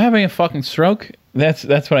say, "Am I having a fucking stroke?" That's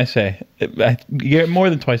what I say. I get more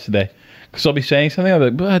than twice a day because I'll be saying something. I'll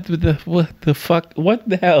be like, "What the fuck? What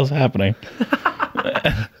the hell is happening?"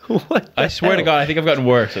 What? I swear to God, I think I've gotten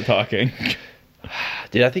worse at talking.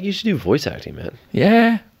 Dude, I think you should do voice acting, man.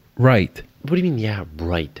 Yeah. Right. What do you mean? Yeah,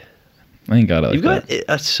 right. I ain't got it. Like You've got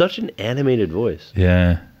that. such an animated voice.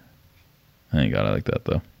 Yeah. I ain't got it like that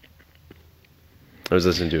though. I was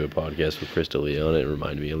listening to a podcast with Chris D'Elia on it. It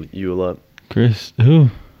reminded me of you a lot. Chris, who?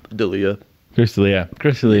 D'Elia. Chris D'Elia.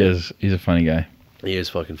 Chris D'Elia he's a funny guy. He is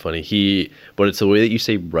fucking funny. But it's the way that you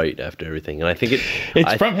say right after everything. And I think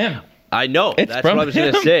It's from him. I know. It's That's from what I was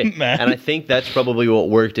going to him, say. man. And I think that's probably what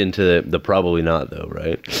worked into the probably not, though,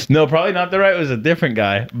 right? No, probably not the right. It was a different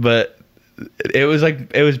guy, but it was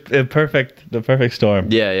the perfect storm.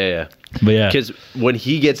 Yeah. But yeah, Because when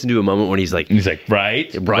he gets into a moment when he's like, he's like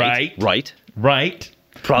right.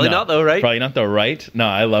 Probably No, not, though, right? Probably not the right. No,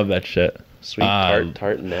 I love that shit. Sweet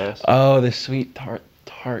tart and ass. Oh, the sweet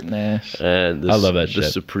tartness. And I love that the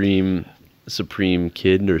shit. supreme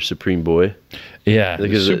kid or supreme boy. Yeah,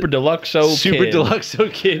 Like, the is super it- deluxo Super kid.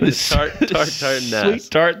 deluxo kid. The tart and ass.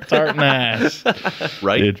 Sweet tart and ass.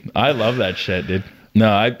 Right? Dude, I love that shit, dude. No,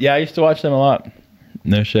 I used to watch them a lot.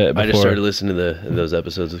 No shit. I just before. started listening to those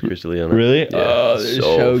episodes with Chris D'Elia. Really? Oh, they're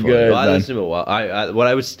so funny. good, Well, I man. listened to them a while.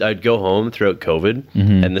 I'd go home throughout COVID,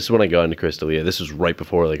 Mm-hmm. and this is when I got into Chris D'Elia. This was right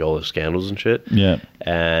before like all the scandals and shit. Yeah.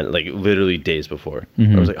 And like literally days before,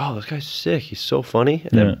 Mhm. I was like, "Oh, this guy's sick. He's so funny."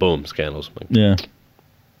 And Yeah. then boom, scandals. I'm like, Yeah.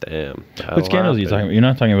 damn. What scandals are you talking about? You're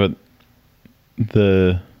not talking about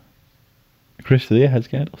the Chris D'Elia had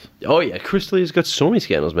scandals. Oh yeah, Chris D'Elia's got so many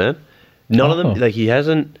scandals, man. None of them, Oh. like he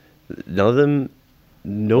hasn't. None of them.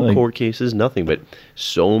 No Like- court cases, nothing. But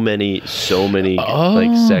so many Oh.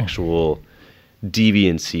 like sexual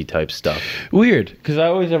deviancy type stuff. Weird, because I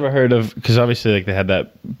always ever heard of, because obviously like they had the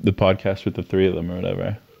podcast with the three of them or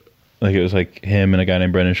whatever. Like it was like him and a guy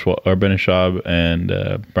named Brendan Schaub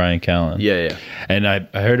and Brian Callen. Yeah. And I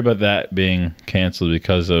heard about that being canceled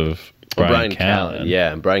because of Brian Callen.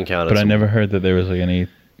 Yeah, and Brian Callen. But I never heard that there was like any.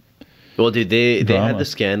 Well, dude, they Drama. had the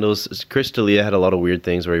scandals. Chris D'Elia had a lot of weird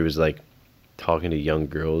things where he was like talking to young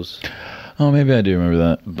girls. Oh, maybe I do remember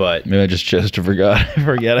that. But Maybe I just forget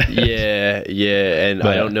it. yeah, and But-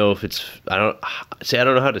 I don't know if it's. I don't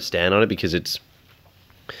know how to stand on it because it's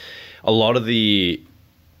a lot of the.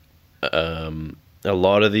 A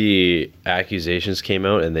lot of the accusations came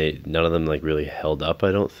out, and none of them like really held up.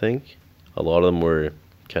 I don't think a lot of them were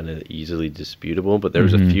kind of easily disputable, but there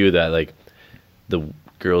was a few that like the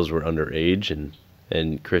girls were underage,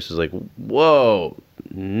 and Chris was like, "Whoa,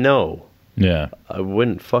 no, Yeah. I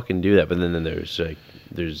wouldn't fucking do that." But then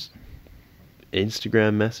there's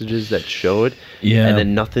Instagram messages that show it, Yeah. and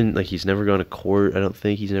then nothing. Like he's never gone to court. I don't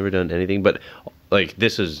think he's never done anything. But like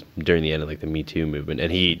this is during the end of like the Me Too movement,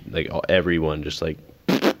 and he like everyone just like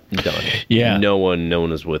done. Yeah. no one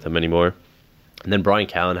was with him anymore. And then Brian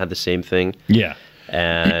Callen had the same thing, Yeah.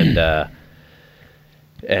 and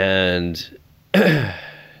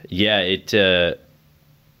yeah, it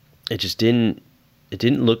just didn't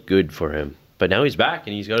look good for him. But now he's back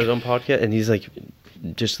and he's got his own podcast and he's like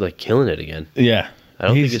just like killing it again. Yeah. I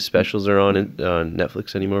don't think his specials are on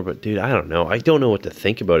Netflix anymore, but dude, I don't know. I don't know what to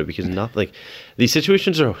think about it because not like these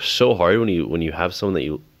situations are so hard when you have someone that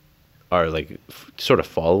you are like sort of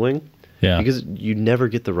following. Yeah. Because you never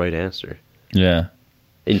get the right answer Yeah.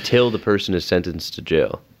 until the person is sentenced to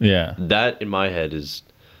jail. Yeah. That in my head is,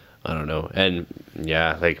 I don't know. And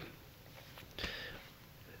yeah, like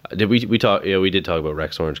did we talk? Yeah, we did talk about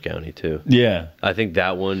Rex Orange County too. Yeah. I think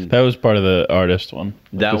that one That was part of the artist one.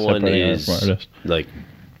 that The one separating is art from artist. like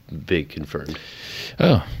big confirmed.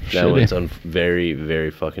 Oh, That shitty. one's on very,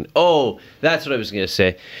 very fucking. Oh, that's what I was gonna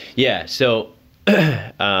say. Yeah, so,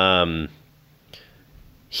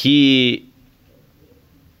 he.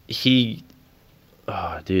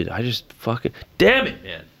 Oh, dude, I just fucking. Damn it,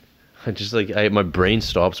 man! I just like my brain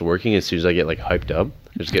stops working as soon as I get like hyped up.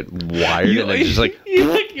 I just get wired and I just like you're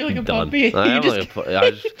like a done. puppy. I You am just, like a pu-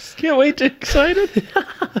 I just- just can't wait to excited.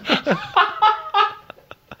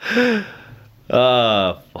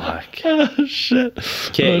 oh fuck. Oh shit.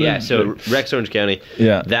 Okay, Oh, yeah. that's So big. Rex Orange County.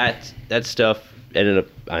 Yeah. That stuff ended up,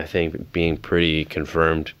 I think, being pretty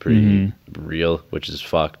confirmed, pretty real, which is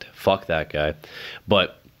fucked. Fuck that guy.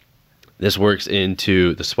 But this works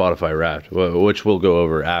into the Spotify Wrapped, which we'll go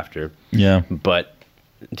over after. Yeah. But,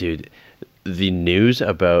 dude, the news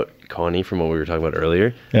about Kanye from what we were talking about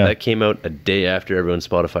earlier, Yeah. that came out a day after everyone's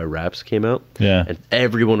Spotify Wraps came out. Yeah. And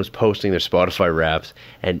everyone was posting their Spotify Wraps,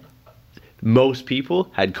 and most people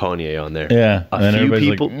had Kanye on there. Yeah. A And few everybody's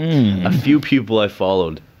like, people, a few people I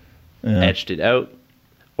followed Yeah. etched it out,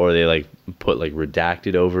 or they like put like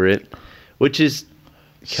redacted over it, which is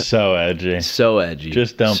So edgy. so edgy.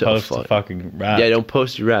 Just don't So post fun. the fucking rap. Yeah, don't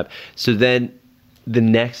post your rap. So then the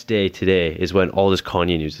next day today is when all this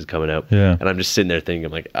Kanye news is coming out. Yeah. And I'm just sitting there thinking,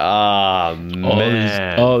 I'm like,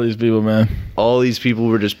 man. All these people, man. All these people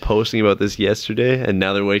were just posting about this yesterday, and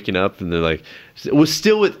now they're waking up and they're like, it was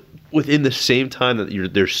still within the same time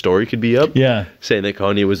that their story could be up. Yeah. Saying that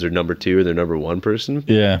Kanye was their number 2 or their number 1 person.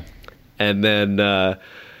 Yeah. And then,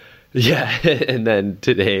 yeah, and then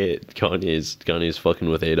today Kanye's fucking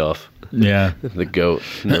with Adolf, Yeah. the goat.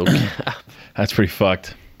 No cap. That's pretty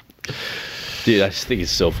fucked. Dude, I just think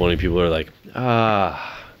it's so funny. People are like,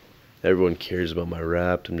 everyone cares about my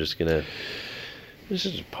rap. I'm just gonna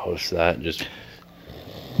just post that and just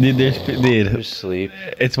Dude, sleep.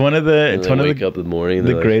 it's one of the And it's then one of wake the, up in the morning. And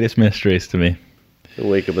the they're like, greatest mysteries to me. they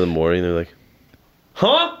wake up in the morning. They're like,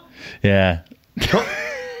 huh? Yeah.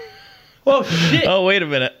 Oh shit! Oh wait a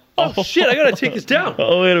minute. Oh shit! I gotta take this down.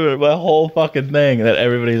 Oh wait a minute. My whole fucking thing that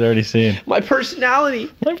everybody's already seen. My personality.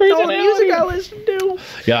 My All the personality. music I listen to.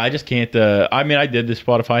 Yeah, I just can't. I mean, I did the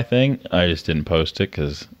Spotify thing. I just didn't post it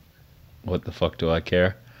because what the fuck do I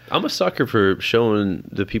care? I'm a sucker for showing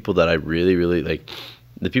the people that I really, really like.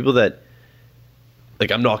 The people that,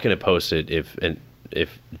 like, I'm not gonna post it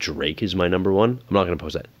if Drake is my number 1. I'm not gonna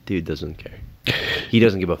post that. Dude doesn't care. He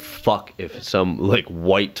doesn't give a fuck if some like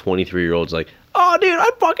white 23-year-old's like, oh dude,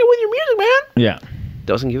 I'm fucking with your music, man. Yeah.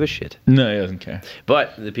 Doesn't give a shit. No, he doesn't care.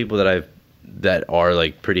 But the people that are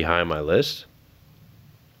like pretty high on my list,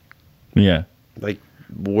 Yeah. like,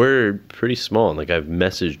 we're pretty small. Like, I've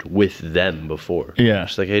messaged with them before. Yeah.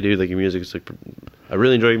 Just like, hey dude, like your music is like, I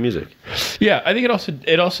really enjoy your music. Yeah, I think it also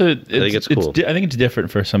I think it's cool. I think it's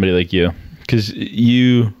different for somebody like you because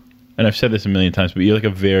you, and I've said this a million times, but you're like a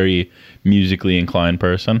very musically inclined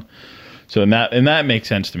person. So and that makes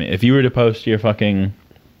sense to me. If you were to post your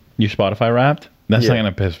Spotify Wrapped, that's not Yeah.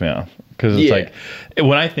 gonna piss me off because it's Yeah. like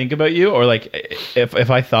when I think about you, or like if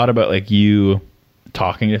I thought about like you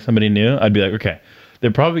talking to somebody new, I'd be like, okay,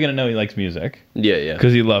 they're probably gonna know he likes music. Yeah, yeah.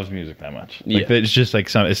 Because he loves music that much. Like, Yeah. it's just like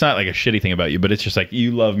it's not like a shitty thing about you, but it's just like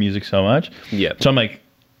you love music so much. Yeah. So I'm like,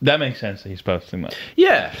 that makes sense that he's posting that.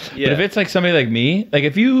 Yeah, yeah. But if it's like somebody like me, like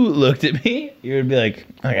if you looked at me, you would be like,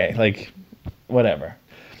 okay, like whatever.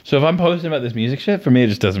 So if I'm posting about this music shit, for me, it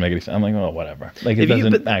just doesn't make any sense. I'm like, oh, whatever. Like it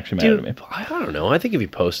doesn't actually matter to me. I don't know. I think if you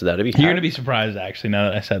posted that, it'd be. You're going to be surprised, actually, now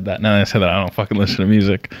that I said that. Now that I said that, I don't fucking listen to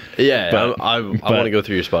music. Yeah, But- I want to go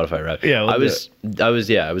through your Spotify rap. Yeah, we'll I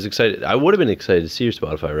was excited. I would have been excited to see your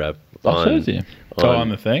Spotify rap. I'll show it to you. On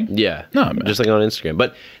the thing? Yeah, No, man. just like on Instagram.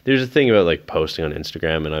 But there's a thing about like posting on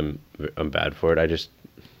Instagram, and I'm bad for it.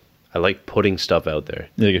 I like putting stuff out there.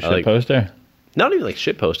 You like a I shit like, poster? Not even like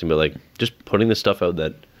shit posting, but like just putting the stuff out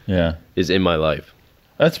that Yeah. is in my life.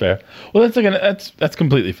 That's fair. Well, that's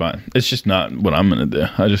completely fine. It's just not what I'm gonna do.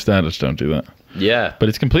 I just don't do that. Yeah, But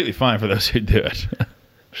it's completely fine for those who do it.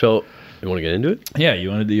 so you want to get into it? Yeah, you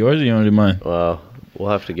want to do yours or you want to do mine? Well, we'll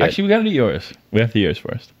have to get. Actually, we got to do yours. We have to do yours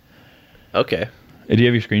first. Okay. Do you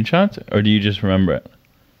have your screenshots or do you just remember it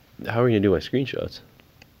How are you gonna do my screenshots?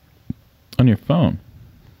 on your phone?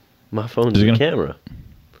 My phone's Is it a gonna- camera.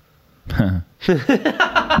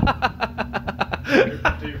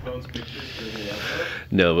 Do your phone's pictures through the laptop?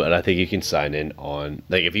 No, but I think you can sign in on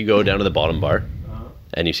like if you go down to the bottom bar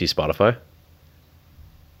and you see Spotify.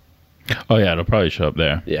 Oh yeah, it'll probably show up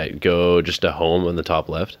there. Yeah, go just to home on the top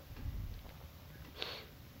left.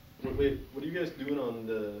 Wait, what are you guys doing on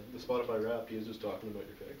the Spotify rap? You guys just talking about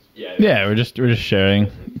your picks? Yeah, we're just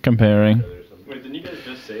sharing, comparing. Wait, didn't you guys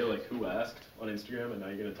just say like who asked on Instagram, and now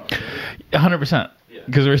you're gonna talk about it? 100%. Yeah.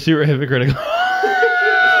 Because we're super hypocritical. It's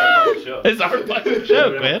our fucking show. It's our fucking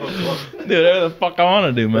show, man. Dude, whatever the fuck I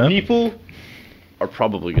want to do, man. People are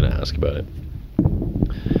probably gonna ask about it.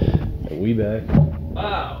 Are we back?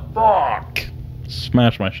 Wow. Fuck.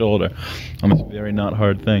 Smash my shoulder on this very not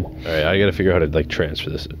hard thing. All right, I gotta figure out how to like transfer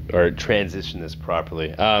this or transition this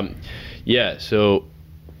properly. Yeah, so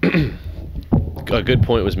a good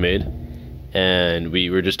point was made, and we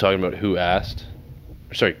were just talking about who asked.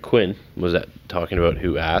 Sorry, Quinn was talking about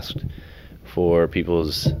who asked for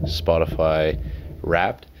people's Spotify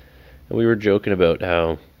Wrapped, and we were joking about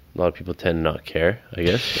how A lot of people tend to not care, I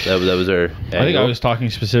guess. That was our I think angle. I was talking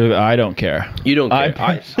specifically. I don't care. You don't care. I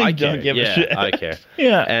personally care. don't give a Yeah, shit. I care.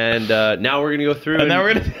 Yeah. And now we're gonna go through. And now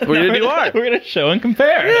we're gonna do art. We're gonna show and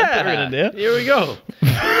compare. Yeah. That's what we're gonna do. Here we go.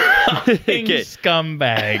 Fucking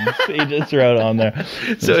scumbags. He just wrote on there.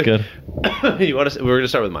 That's So- good. You want to? We're gonna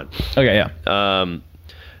start with mine. Okay, yeah.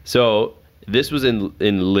 So this was in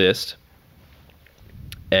list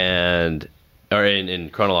and or in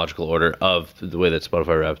chronological order of the way that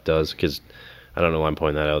Spotify Rap does, because I don't know why I'm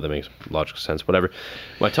pointing that out. That makes logical sense. Whatever.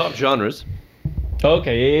 My top genres: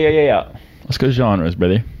 Okay, yeah. Let's go genres,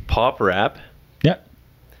 brother. pop rap. Yeah.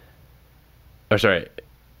 Or sorry,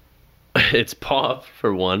 it's pop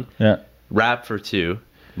for 1, Yeah. rap for 2,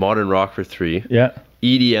 modern rock for 3, Yeah.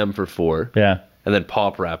 EDM for 4, Yeah. and then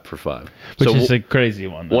pop rap for 5. Which so is a crazy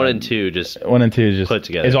one. 1 and 2 just 1 and 2 is just put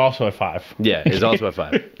together. is also a 5. yeah is also a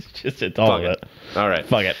 5. it's all Fuck of it. All right.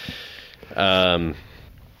 Fuck it.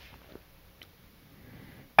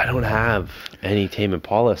 I don't have any Tame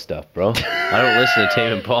Impala stuff, bro. I don't listen to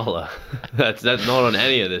Tame Impala. That's not on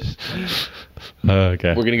any of this.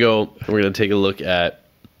 Okay. We're gonna take a look at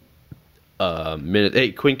minute.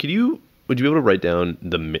 Hey, Quinn, would you be able to write down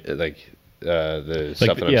the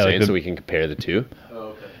stuff that I'm yeah, like saying the- so we can compare the two? Oh,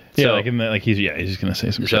 okay. Yeah, So- like in the, like he's just gonna say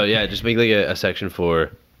some So shit. yeah, just make like a section for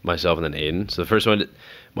myself and then Aiden. So the first one,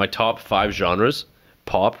 my top 5 genres: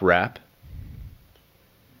 pop, rap.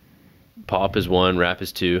 Pop is 1, rap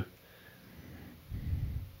is 2.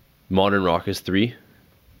 Modern rock is 3.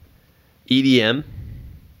 EDM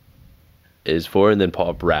is 4, and then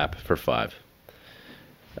pop rap for 5.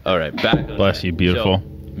 All right, back. on Bless track. you, beautiful. So,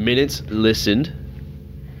 minutes listened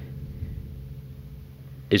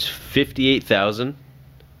is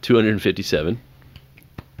 58,257.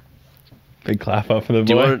 Big clap up for the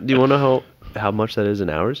Do boy. you want to know how much that is in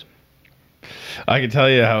hours? I can tell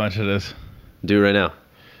you how much it is. Do it right now.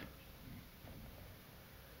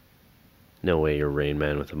 No way, you're Rain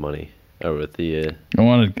Man with the money or with the. I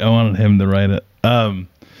wanted him to write it. No,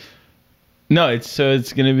 it's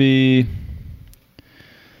gonna be.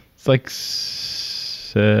 It's like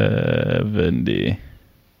 70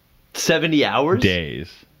 70 hours?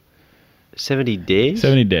 days. 70 days?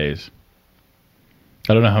 70 days.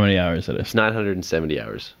 I don't know how many hours it It's is. 970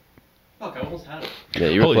 hours. Fuck, I almost had it. Yeah,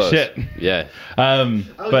 you were Holy close. shit. Yeah. I was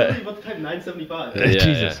But literally about to type 975. Yeah,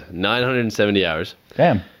 Jesus. yeah. 970 hours.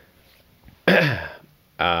 damn.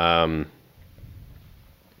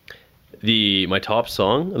 My top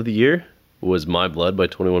song of the year was My Blood by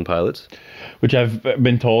 21 Pilots. Which I've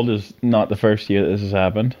been told is not the first year that this has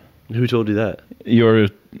happened. Who told you that? Your My own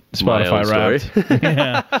Spotify Wrapped.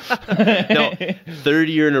 Yeah. No, third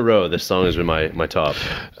year in a row this song has been my top.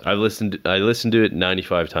 I listened to it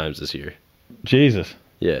 95 times this year. Jesus.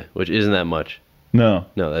 Yeah, which isn't that much. No.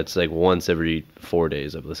 No, that's like once every 4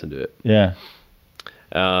 days I've listened to it. Yeah.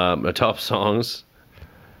 My top songs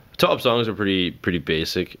are pretty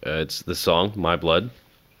basic. It's the song My Blood,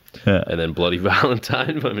 Yeah. and then Bloody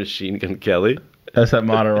Valentine by Machine Gun Kelly. That's that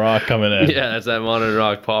modern rock coming in. Yeah, that's that modern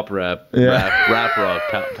rock, pop rap, Yeah. rap rock,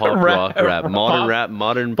 pop rock, rap, modern rap,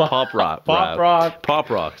 modern pop rock, Pop rap, rock. pop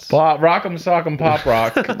rocks. Pop, rock'em sock'em pop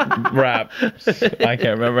rock rap. I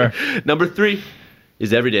can't remember. Number 3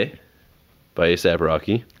 is Every Day by A$AP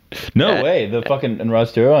Rocky. No way. The fucking and Rod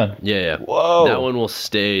Stewart one. Yeah. Whoa. That one will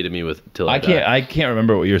stay to me till I die. I can't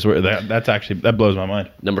remember what yours were. That blows my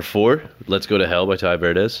mind. Number 4, Let's Go to Hell by Ty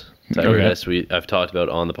Verdes. Ty Okay. Verdes, I've talked about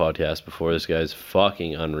on the podcast before. This guy's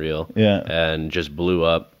fucking unreal. Yeah. And just blew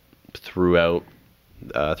up throughout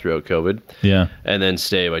COVID. Yeah. And then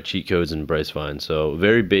Stay by Cheat Codes and Bryce Vine. So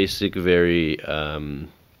very basic, very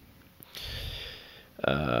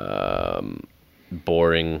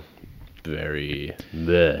boring, very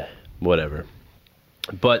bleh, whatever.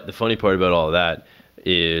 But the funny part about all of that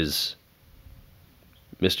is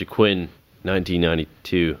Mr. Quinn,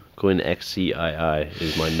 1992. Quinn XCII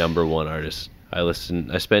is my number 1 artist. I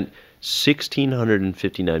spent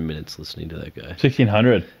 1,659 minutes listening to that guy.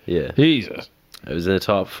 1,600. Yeah. Jesus. I was in the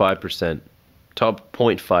top 5%. Top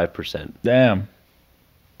 0.5%. Damn.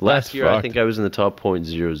 Last That's year, I fucked. think I was in the top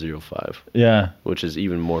 0.005, Yeah. which is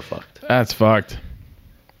even more fucked. That's fucked.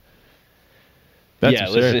 That's yeah,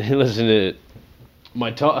 absurd. listen to my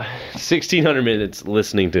top 1,600 minutes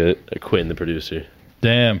listening to Quinn, the producer.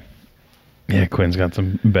 Damn. Yeah, Quinn's got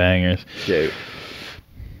some bangers. Okay.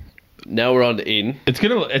 Now we're on to Aiden.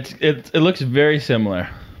 It looks very similar.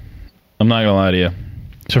 I'm not gonna lie to you.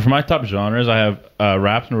 So for my top genres, I have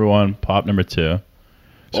rap number 1, pop number 2.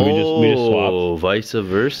 So we just swapped. Oh, vice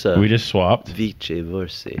versa. We just swapped. Vice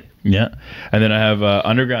versa. Yeah, and then I have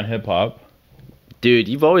underground hip hop. Dude,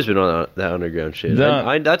 you've always been on that underground shit.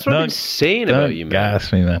 That's what I've been saying about you, man.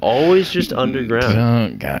 Gas me, man. Always just underground.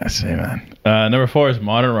 Don't gas me, man. Number 4 is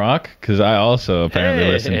modern rock because I also apparently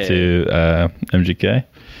listen to MGK.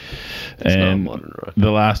 It's and not modern rock.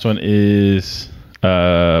 The last one is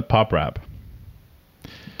pop rap.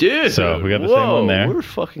 Dude, So we got the same one there. We're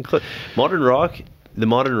fucking close. Modern rock. The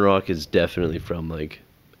modern rock is definitely from like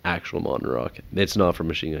actual modern rock. It's not from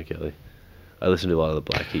Machine Gun Kelly. I listen to a lot of the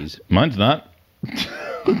Black Keys. Mine's not.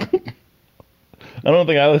 I don't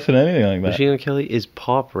think I listen to anything like that. Machine Gun Kelly is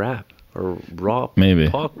pop rap or rock. Maybe.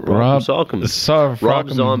 Pop, Rob Sock'em. Rob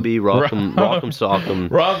Zombie, Rock'em Sock'em.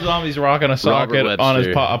 Rob Zombie's rocking a socket Robert on his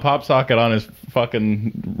Webster. a pop socket on his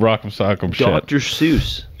fucking Rock'em Sock'em shit. Dr.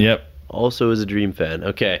 Seuss Yep. also is a Dream fan.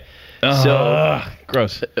 Okay, so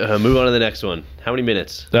gross. move on to the next one. How many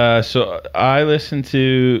minutes? So I listened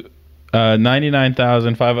to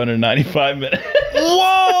 99,595 minutes.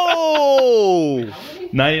 Whoa!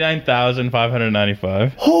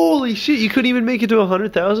 99,595. Holy shit! You couldn't even make it to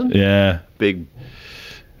 100,000. Yeah. Big.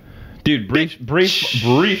 Dude, brief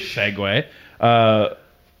segue.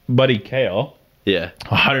 Buddy Kale, Yeah.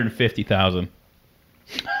 150,000.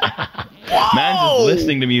 Man's is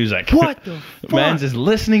listening to music. What the fuck? Man's is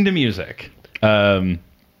listening to music.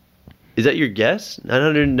 Is that your guess?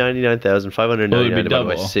 999,599 divided by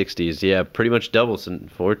double. 60s. Yeah, pretty much double. So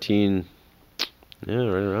 14. Yeah,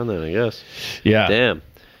 right around that, I guess. Yeah. Damn.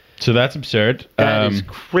 So that's absurd. That is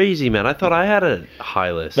crazy, man. I thought I had a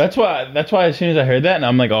high list. That's why as soon as I heard that, and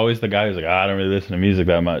I'm like always the guy who's like, I don't really listen to music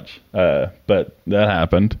that much. But that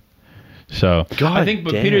happened. So God I think,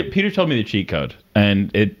 but damn. Peter told me the cheat code,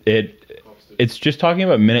 and it's just talking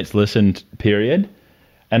about minutes listened period,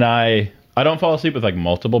 and I don't fall asleep with like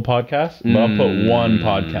multiple podcasts, but I'll put one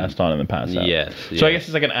podcast on in the past. Yes. So I guess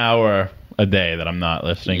it's like an hour a day that I'm not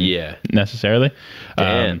listening. Yeah. Necessarily.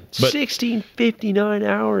 Damn. But 1659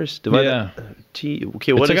 hours. Yeah.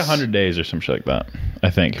 Okay, what it's like is 100 days or some shit like that, I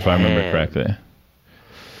think, if I remember Damn. correctly.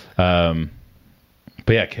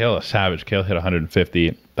 But yeah, Kale is savage. Kale hit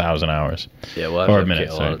 150,000 hours. Yeah, well, or I'll have minutes,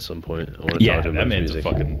 Kale sorry. on at some point. I want to Yeah, talk to him that about man's a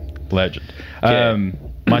music. fucking legend. Okay.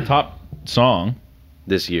 My top song,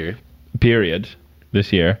 This year. period,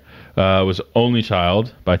 this year, was Only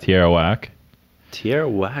Child by Tierra Whack. Tierra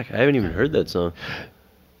Whack. I haven't even heard that song.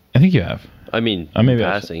 I think you have. I mean, Maybe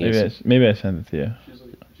passing. maybe I sent it to you.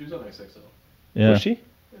 She was on XXL. Yeah. Was she?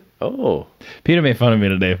 Oh. Peter made fun of me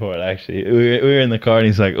today for it, actually. We were in the car, and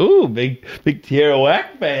he's like, ooh, big Tierra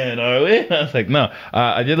Whack fan, are we? And I was like, no.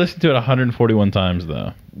 I did listen to it 141 times,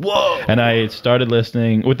 though. Whoa. And I started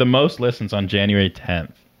listening with the most listens on January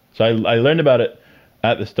 10th. So I learned about it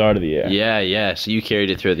at the start of the year. Yeah. So you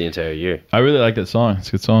carried it throughout the entire year. I really like that song. It's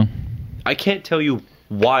a good song. I can't tell you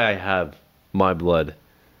why I have My Blood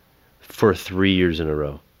for 3 years in a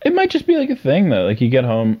row. It might just be like a thing, though. Like, you get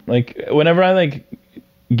home, like, whenever I, like,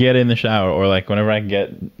 get in the shower or, like, whenever I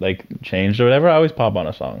get, like, changed or whatever, I always pop on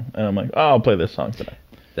a song. And I'm like, oh, I'll play this song today.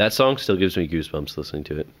 That song still gives me goosebumps listening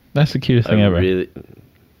to it. That's the cutest thing I ever. really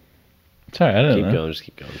Sorry, I don't keep know. going. Just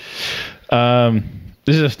keep going.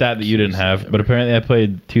 This is a stat that you didn't have, but apparently I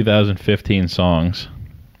played 2015 songs.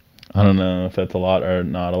 I don't know if that's a lot or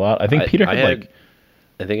not a lot. I think Peter had like...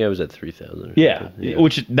 I think I was at 3,000. Yeah,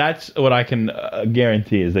 which that's what I can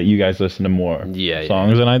guarantee is that you guys listen to more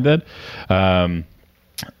songs than I did.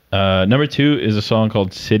 Number 2 is a song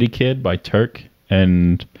called City Kid by Turk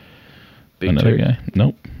and Big another Turk. guy.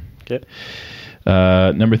 Nope. Okay.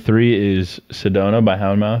 Number 3 is Sedona by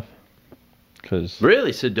Houndmouth. Because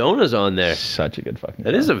Really, Sedona's on there. such a good fucking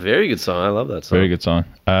That song. is a very good song. I love that song. Very good song.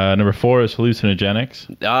 Number 4 is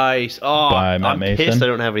Hallucinogenics Nice. Oh, By Matt I'm Mason. pissed I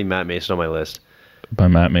don't have any Matt Mason on my list. by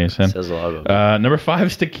Matt Mason. Says a lot about me. Number 5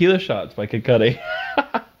 is Tequila Shots by Kid Cudi.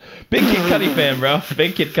 Big Kid Cudi fan, bro.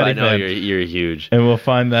 Big Kid Cudi I know fan. you're huge. And we'll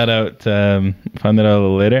find that out. A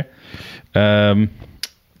little later.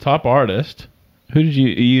 Top artist. Who did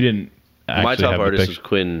you didn't actually My top have the artist pick. was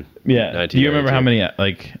Quinn. Yeah. Do you remember how many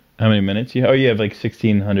minutes you? Oh, you have like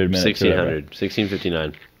 1,600 minutes. 1600,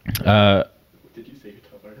 1659. Did you say your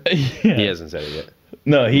top artist? Yeah. He hasn't said it yet.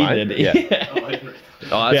 No, he Mine? did. Yeah. Oh, I didn't.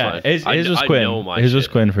 Oh, that's Yeah, fine. his was I Quinn. know my His was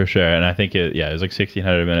shit. Quinn for sure, and I think it was like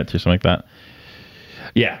 1,600 minutes or something like that.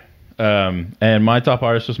 Yeah. And my top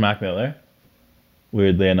artist was Mac Miller.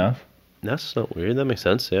 Weirdly enough, That's not weird. That makes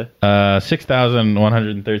sense. Yeah.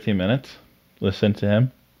 6,113 minutes. Listen to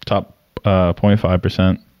him. Top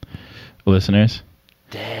 0.5% listeners.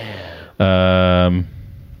 Damn.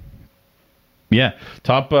 Yeah.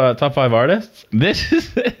 Top 5 artists. This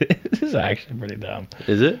is actually pretty dumb.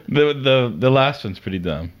 Is it? The last one's pretty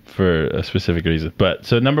dumb for a specific reason. But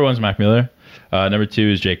so number 1's Mac Miller. Number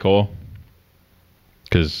 2 is J. Cole.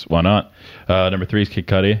 because why not? Number 3 is Kid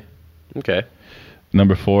Cudi. Okay.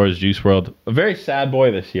 Number 4 is Juice WRLD. A very sad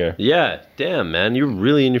boy this year. Yeah. Damn, man. You're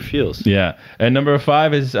really in your feels. Yeah. And number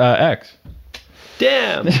 5 is X.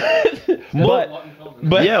 Damn.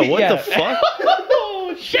 But yeah, what the fuck?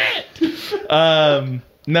 Oh, shit.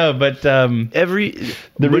 No, but The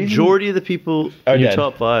majority of the people Are in your dead.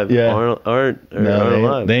 top 5 Yeah. aren't no,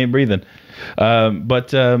 alive. they ain't breathing. No,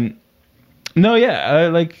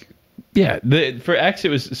 yeah, for X it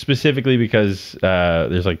was specifically because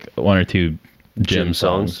there's like 1 or 2 gym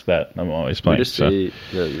songs that I'm always We playing. just So. say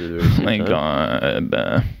Oh my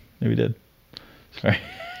god, maybe we did. Sorry.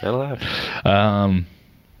 That'll happen.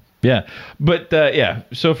 Yeah, but yeah.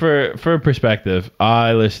 So for perspective,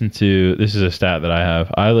 I listen to, this is a stat that I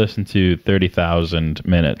have. I listen to 30,000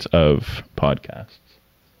 minutes of podcasts.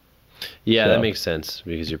 Yeah, So- that makes sense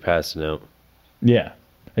because you're passing out. Yeah,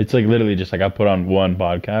 it's like literally just like I put on one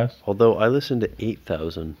podcast. Although I listen to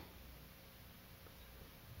 8,000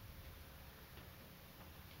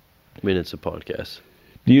 minutes of podcasts.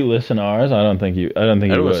 Do you listen to ours? I don't think you would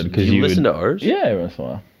because you you listen would, to ours? Yeah, every once in a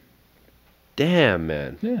while. Damn,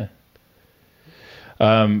 man. Yeah.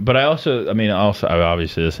 But I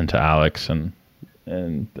obviously listen to Alex and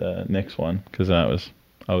Nick's one because I was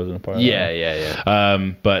in a part of Yeah, that.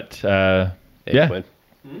 yeah. But Hey, yeah. Quinn.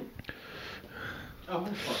 Oh,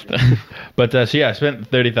 fuck. But so yeah, I spent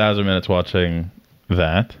 30,000 minutes watching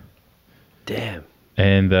that. Damn.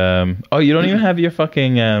 And you don't even have your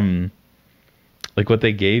fucking like what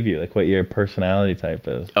they gave you, like what your personality type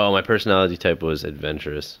is. Oh, my personality type was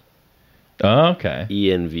adventurous. Oh, okay.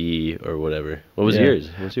 ENV or whatever. What was Yeah. yours?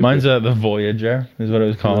 What's your Mine's the Voyager is what it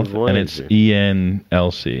was called, and it's Voyager.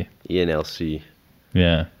 ENLC. ENLC.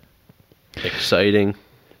 Yeah. Exciting,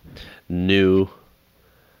 new,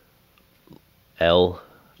 L,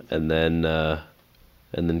 and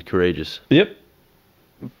then courageous. Yep.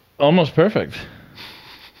 Almost perfect.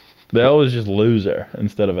 The L was just loser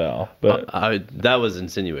instead of L, but That was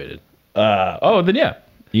insinuated. then yeah,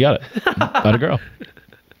 you got it. About a girl.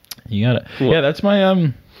 You got it. What? Yeah, that's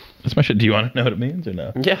my shit. Do you want to know what it means or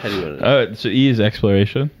no? Yeah, I do want to know. So E is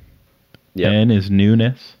exploration. Yeah. N is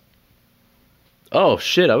newness, Oh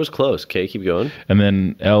shit, I was close. Okay, keep going. and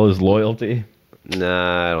then L is loyalty.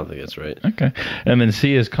 Nah, I don't think that's right. Okay, and then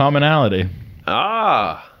C is commonality.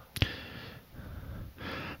 Ah.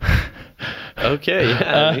 Okay,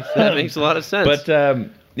 yeah, that makes a lot of sense. But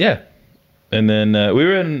yeah, and then we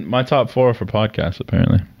were in my top 4 for podcasts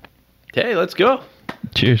apparently. hey, let's go.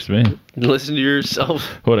 Cheers to me. Listen to yourself.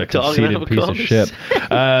 What a talking conceited out of piece of shit.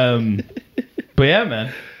 But yeah,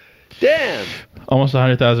 man, Damn. almost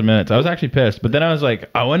 100,000 minutes. I was actually pissed, but then I was like,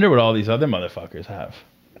 I wonder what all these other motherfuckers have.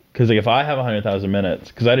 Because like if I have 100,000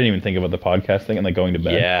 minutes, because I didn't even think about the podcast thing and like going to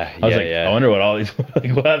bed. Yeah, I was yeah, like, yeah. I wonder what all these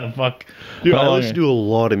like what the fuck. Dude, how I long listen to a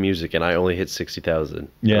lot of music and I only hit 60,000.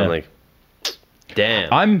 Yeah. And I'm like,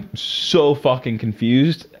 damn. I'm so fucking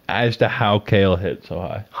confused as to how Kale hit so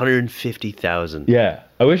high. 150,000. Yeah,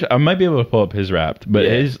 I wish I might be able to pull up his Wrapped, but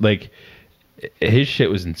Yeah. his shit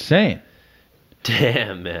was insane.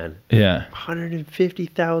 Damn, man. Yeah,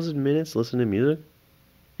 150,000 minutes listening to music?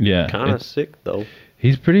 yeah. Kind of It's- sick, though.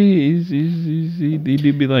 He's pretty. He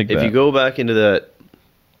do be like If that. you go back into that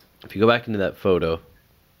photo,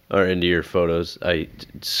 or into your photos, I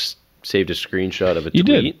saved a screenshot of a You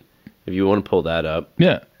tweet. did. If you want to pull that up,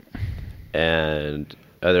 Yeah. and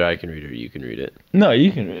either I can read it or you can read it. No,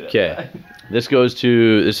 you can read it. Okay. This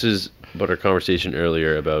is about our conversation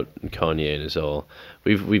earlier about Kanye and his all.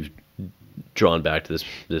 We've drawn back to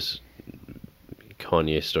this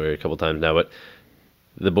Kanye story a couple times now, but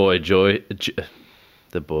the boy Joy.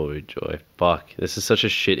 Fuck. This is such a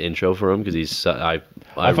shit intro for him because he's. I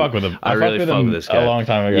fuck with him. I I really fucked with fuck him with this guy a long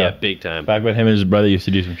time ago. Yeah, big time. Back when him and his brother used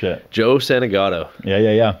to do some shit. Joe Santagato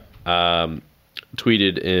Yeah.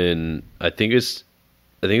 tweeted in I think it's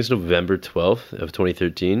November 12th of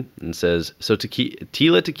 2013 and says, so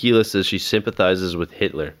Tila Tequila says she sympathizes with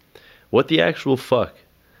Hitler. What the actual fuck?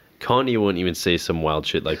 Kanye wouldn't even say some wild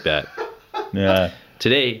shit like that. Yeah.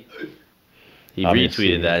 Today, he Obviously-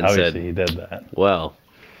 retweeted that and obviously said, he did that. well,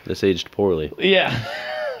 this aged poorly. Yeah.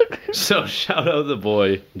 So shout out the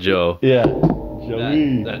boy, Joe. Yeah.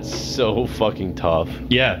 That's so fucking tough.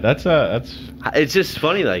 Yeah, that's It's just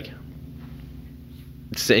funny, like,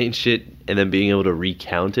 saying shit and then being able to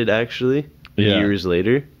recount it actually Yeah. years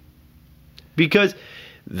later. Because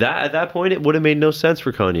at that point, it would have made no sense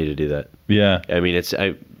for Kanye to do that. yeah. I mean,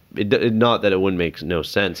 not that it wouldn't make no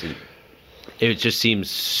sense. It just seems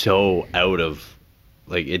so out of,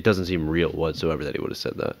 like, it doesn't seem real whatsoever that he would have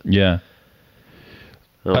said that. Yeah.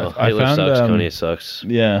 Oh, I Hitler found, sucks, um, Kanye sucks.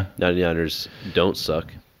 Yeah. 99ers don't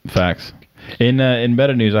suck. Facts. In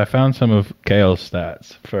better news, I found some of Kale's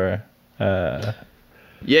stats for.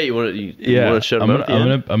 Yeah, you want to shut I'm him gonna, out? At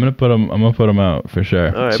the end? I'm gonna put him out for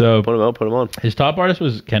sure. All right, So put him out. Put him on. his top artist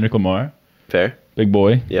was Kendrick Lamar, Fair. big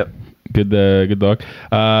boy, Yep. good dog.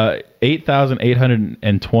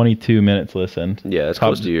 8,822 minutes listened. Yeah, that's Top-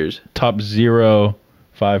 close to yours. Top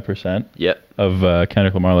 0.5% Yep. of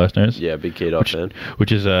Kendrick Lamar listeners. Yeah, big K-Dog fan.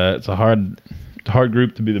 Which is it's a hard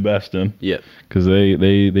group to be the best in. Yep. Because they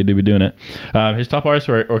do be doing it. His top artists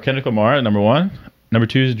were Kendrick Lamar at number 1. Number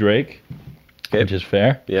 2 is Drake, Okay. which is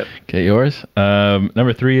fair. Yep. Get yours.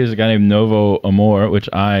 Number 3 is a guy named Novo Amor, which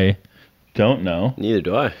I don't know. Neither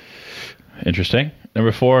do I. Interesting.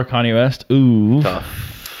 Number 4, Kanye West. Ooh.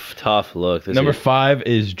 Tough look. This Number year. 5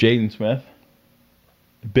 is Jaden Smith.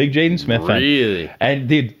 Big Jaden Smith fan. Really? And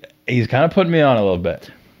dude, he's kind of putting me on a little bit.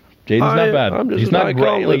 Jaden's not bad. I'm just He's an not icon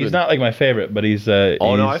great. Like, living. he's not like my favorite, but he's. Oh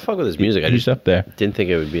no, he's- I fuck with his music. I He's just up there. didn't think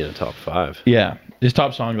it would be in the top 5. Yeah, his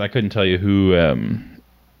top songs. I couldn't tell you who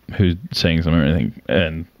sings them or anything,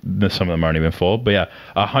 and some of them aren't even full. But yeah,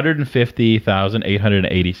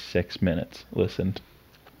 150,886 minutes listened.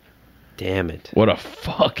 Damn it. What a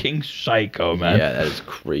fucking psycho, man! Yeah, that is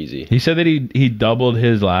crazy. He said that he doubled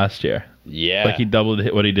his last year. Yeah. Like he doubled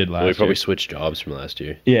what he did last Well, we probably year. switched jobs from last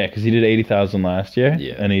year. Yeah, because he did 80,000 last year.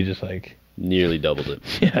 Yeah. and he just like Nearly doubled it.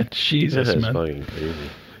 yeah, Jesus That's man. fucking crazy.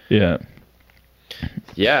 Yeah,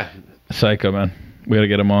 Yeah. psycho man. We gotta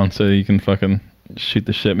get him on so you can fucking shoot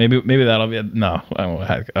the shit. Maybe that'll be no. I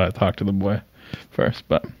won't talk to the boy first,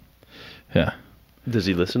 but yeah, Does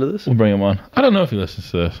he listen to this? we'll bring him on. I don't know if he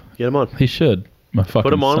listens to this. Get him on. He should. My fucking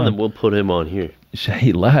Put him on, son. and then we'll put him on here.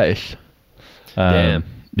 He lies. Damn.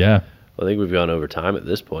 Yeah. I think we've gone over time at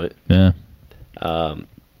this point. Yeah.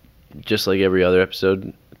 Just like every other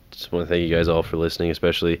episode, just want to thank you guys all for listening,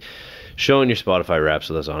 especially showing your Spotify Wraps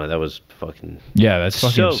with us on it. That was fucking Yeah. That's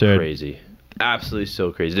fucking so absurd. crazy. Absolutely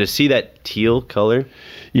so crazy. To see that teal color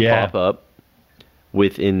Yeah. pop up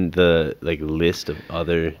within the like list of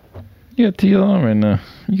other. You got teal on right now.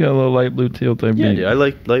 You got a little light blue teal type. Yeah, beat. dude, I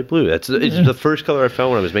like light blue. It's the first color I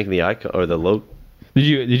found when I was making the icon or the logo. Did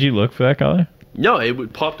you look for that color? No,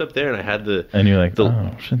 popped up there, and I had the And you're like, The-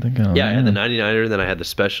 oh shit, that color. yeah, I had the 99er, and then I had the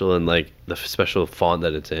special and like the special font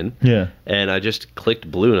that it's in, Yeah. and I just clicked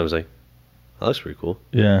blue, and I was like, "That looks pretty cool."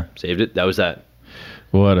 Yeah. Saved it. That was that.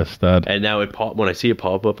 What a stud. And now when I see it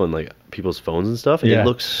pop up on like people's phones and stuff, Yeah. it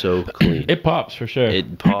looks so clean. It pops for sure.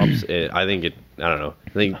 It pops. I think it. I don't know.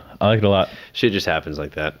 I think I like it a lot. shit just happens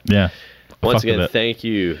like that. Yeah. Once Fuck with again, it. thank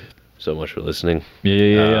you so much for listening.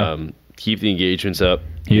 Yeah. Keep the engagements up.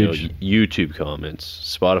 Huge. YouTube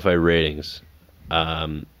comments, Spotify ratings,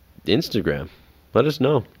 Instagram. Let us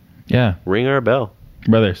know. Yeah. Ring our bell.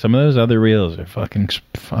 Brother, some of those other reels are fucking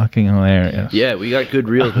hilarious. Yeah, we got good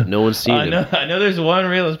reels, but no one's seen I know. them. I know. There's one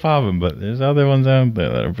reel that's popping, but there's other ones out there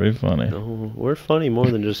that are pretty funny. No, we're funny more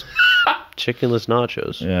than just chickenless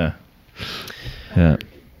nachos. Yeah. Yeah.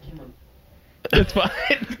 It's fine.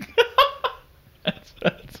 that's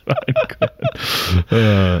fine.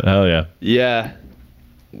 Hell yeah. Yeah.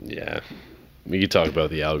 Yeah. We could talk about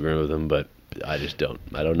the algorithm, but I just don't.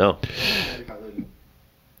 I don't know.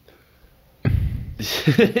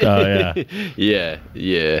 yeah.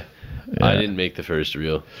 Yeah. I didn't make the first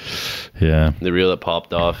reel. Yeah. The reel that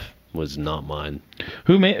popped off was not mine.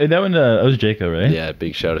 Who made that one? That was Jacob, right? Yeah,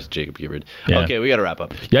 big shout out to Jacob Gibbard. Yeah. Okay, we got to wrap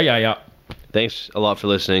up. Yeah. Thanks a lot for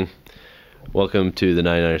listening. Welcome to the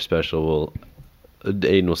 99er special.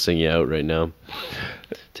 Aiden will sing you out right now.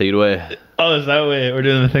 Take it away. Oh, is that way? We're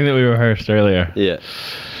doing the thing that we rehearsed earlier. Yeah.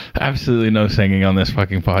 Absolutely no singing on this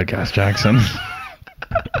fucking podcast, Jackson.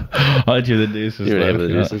 I'll let you the deuces. You're gonna have the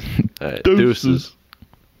though. deuces. All right, deuces.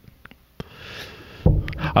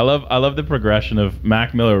 I love the progression of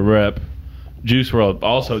Mac Miller rip, Juice WRLD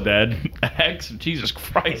also dead. X, Jesus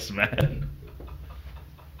Christ, man.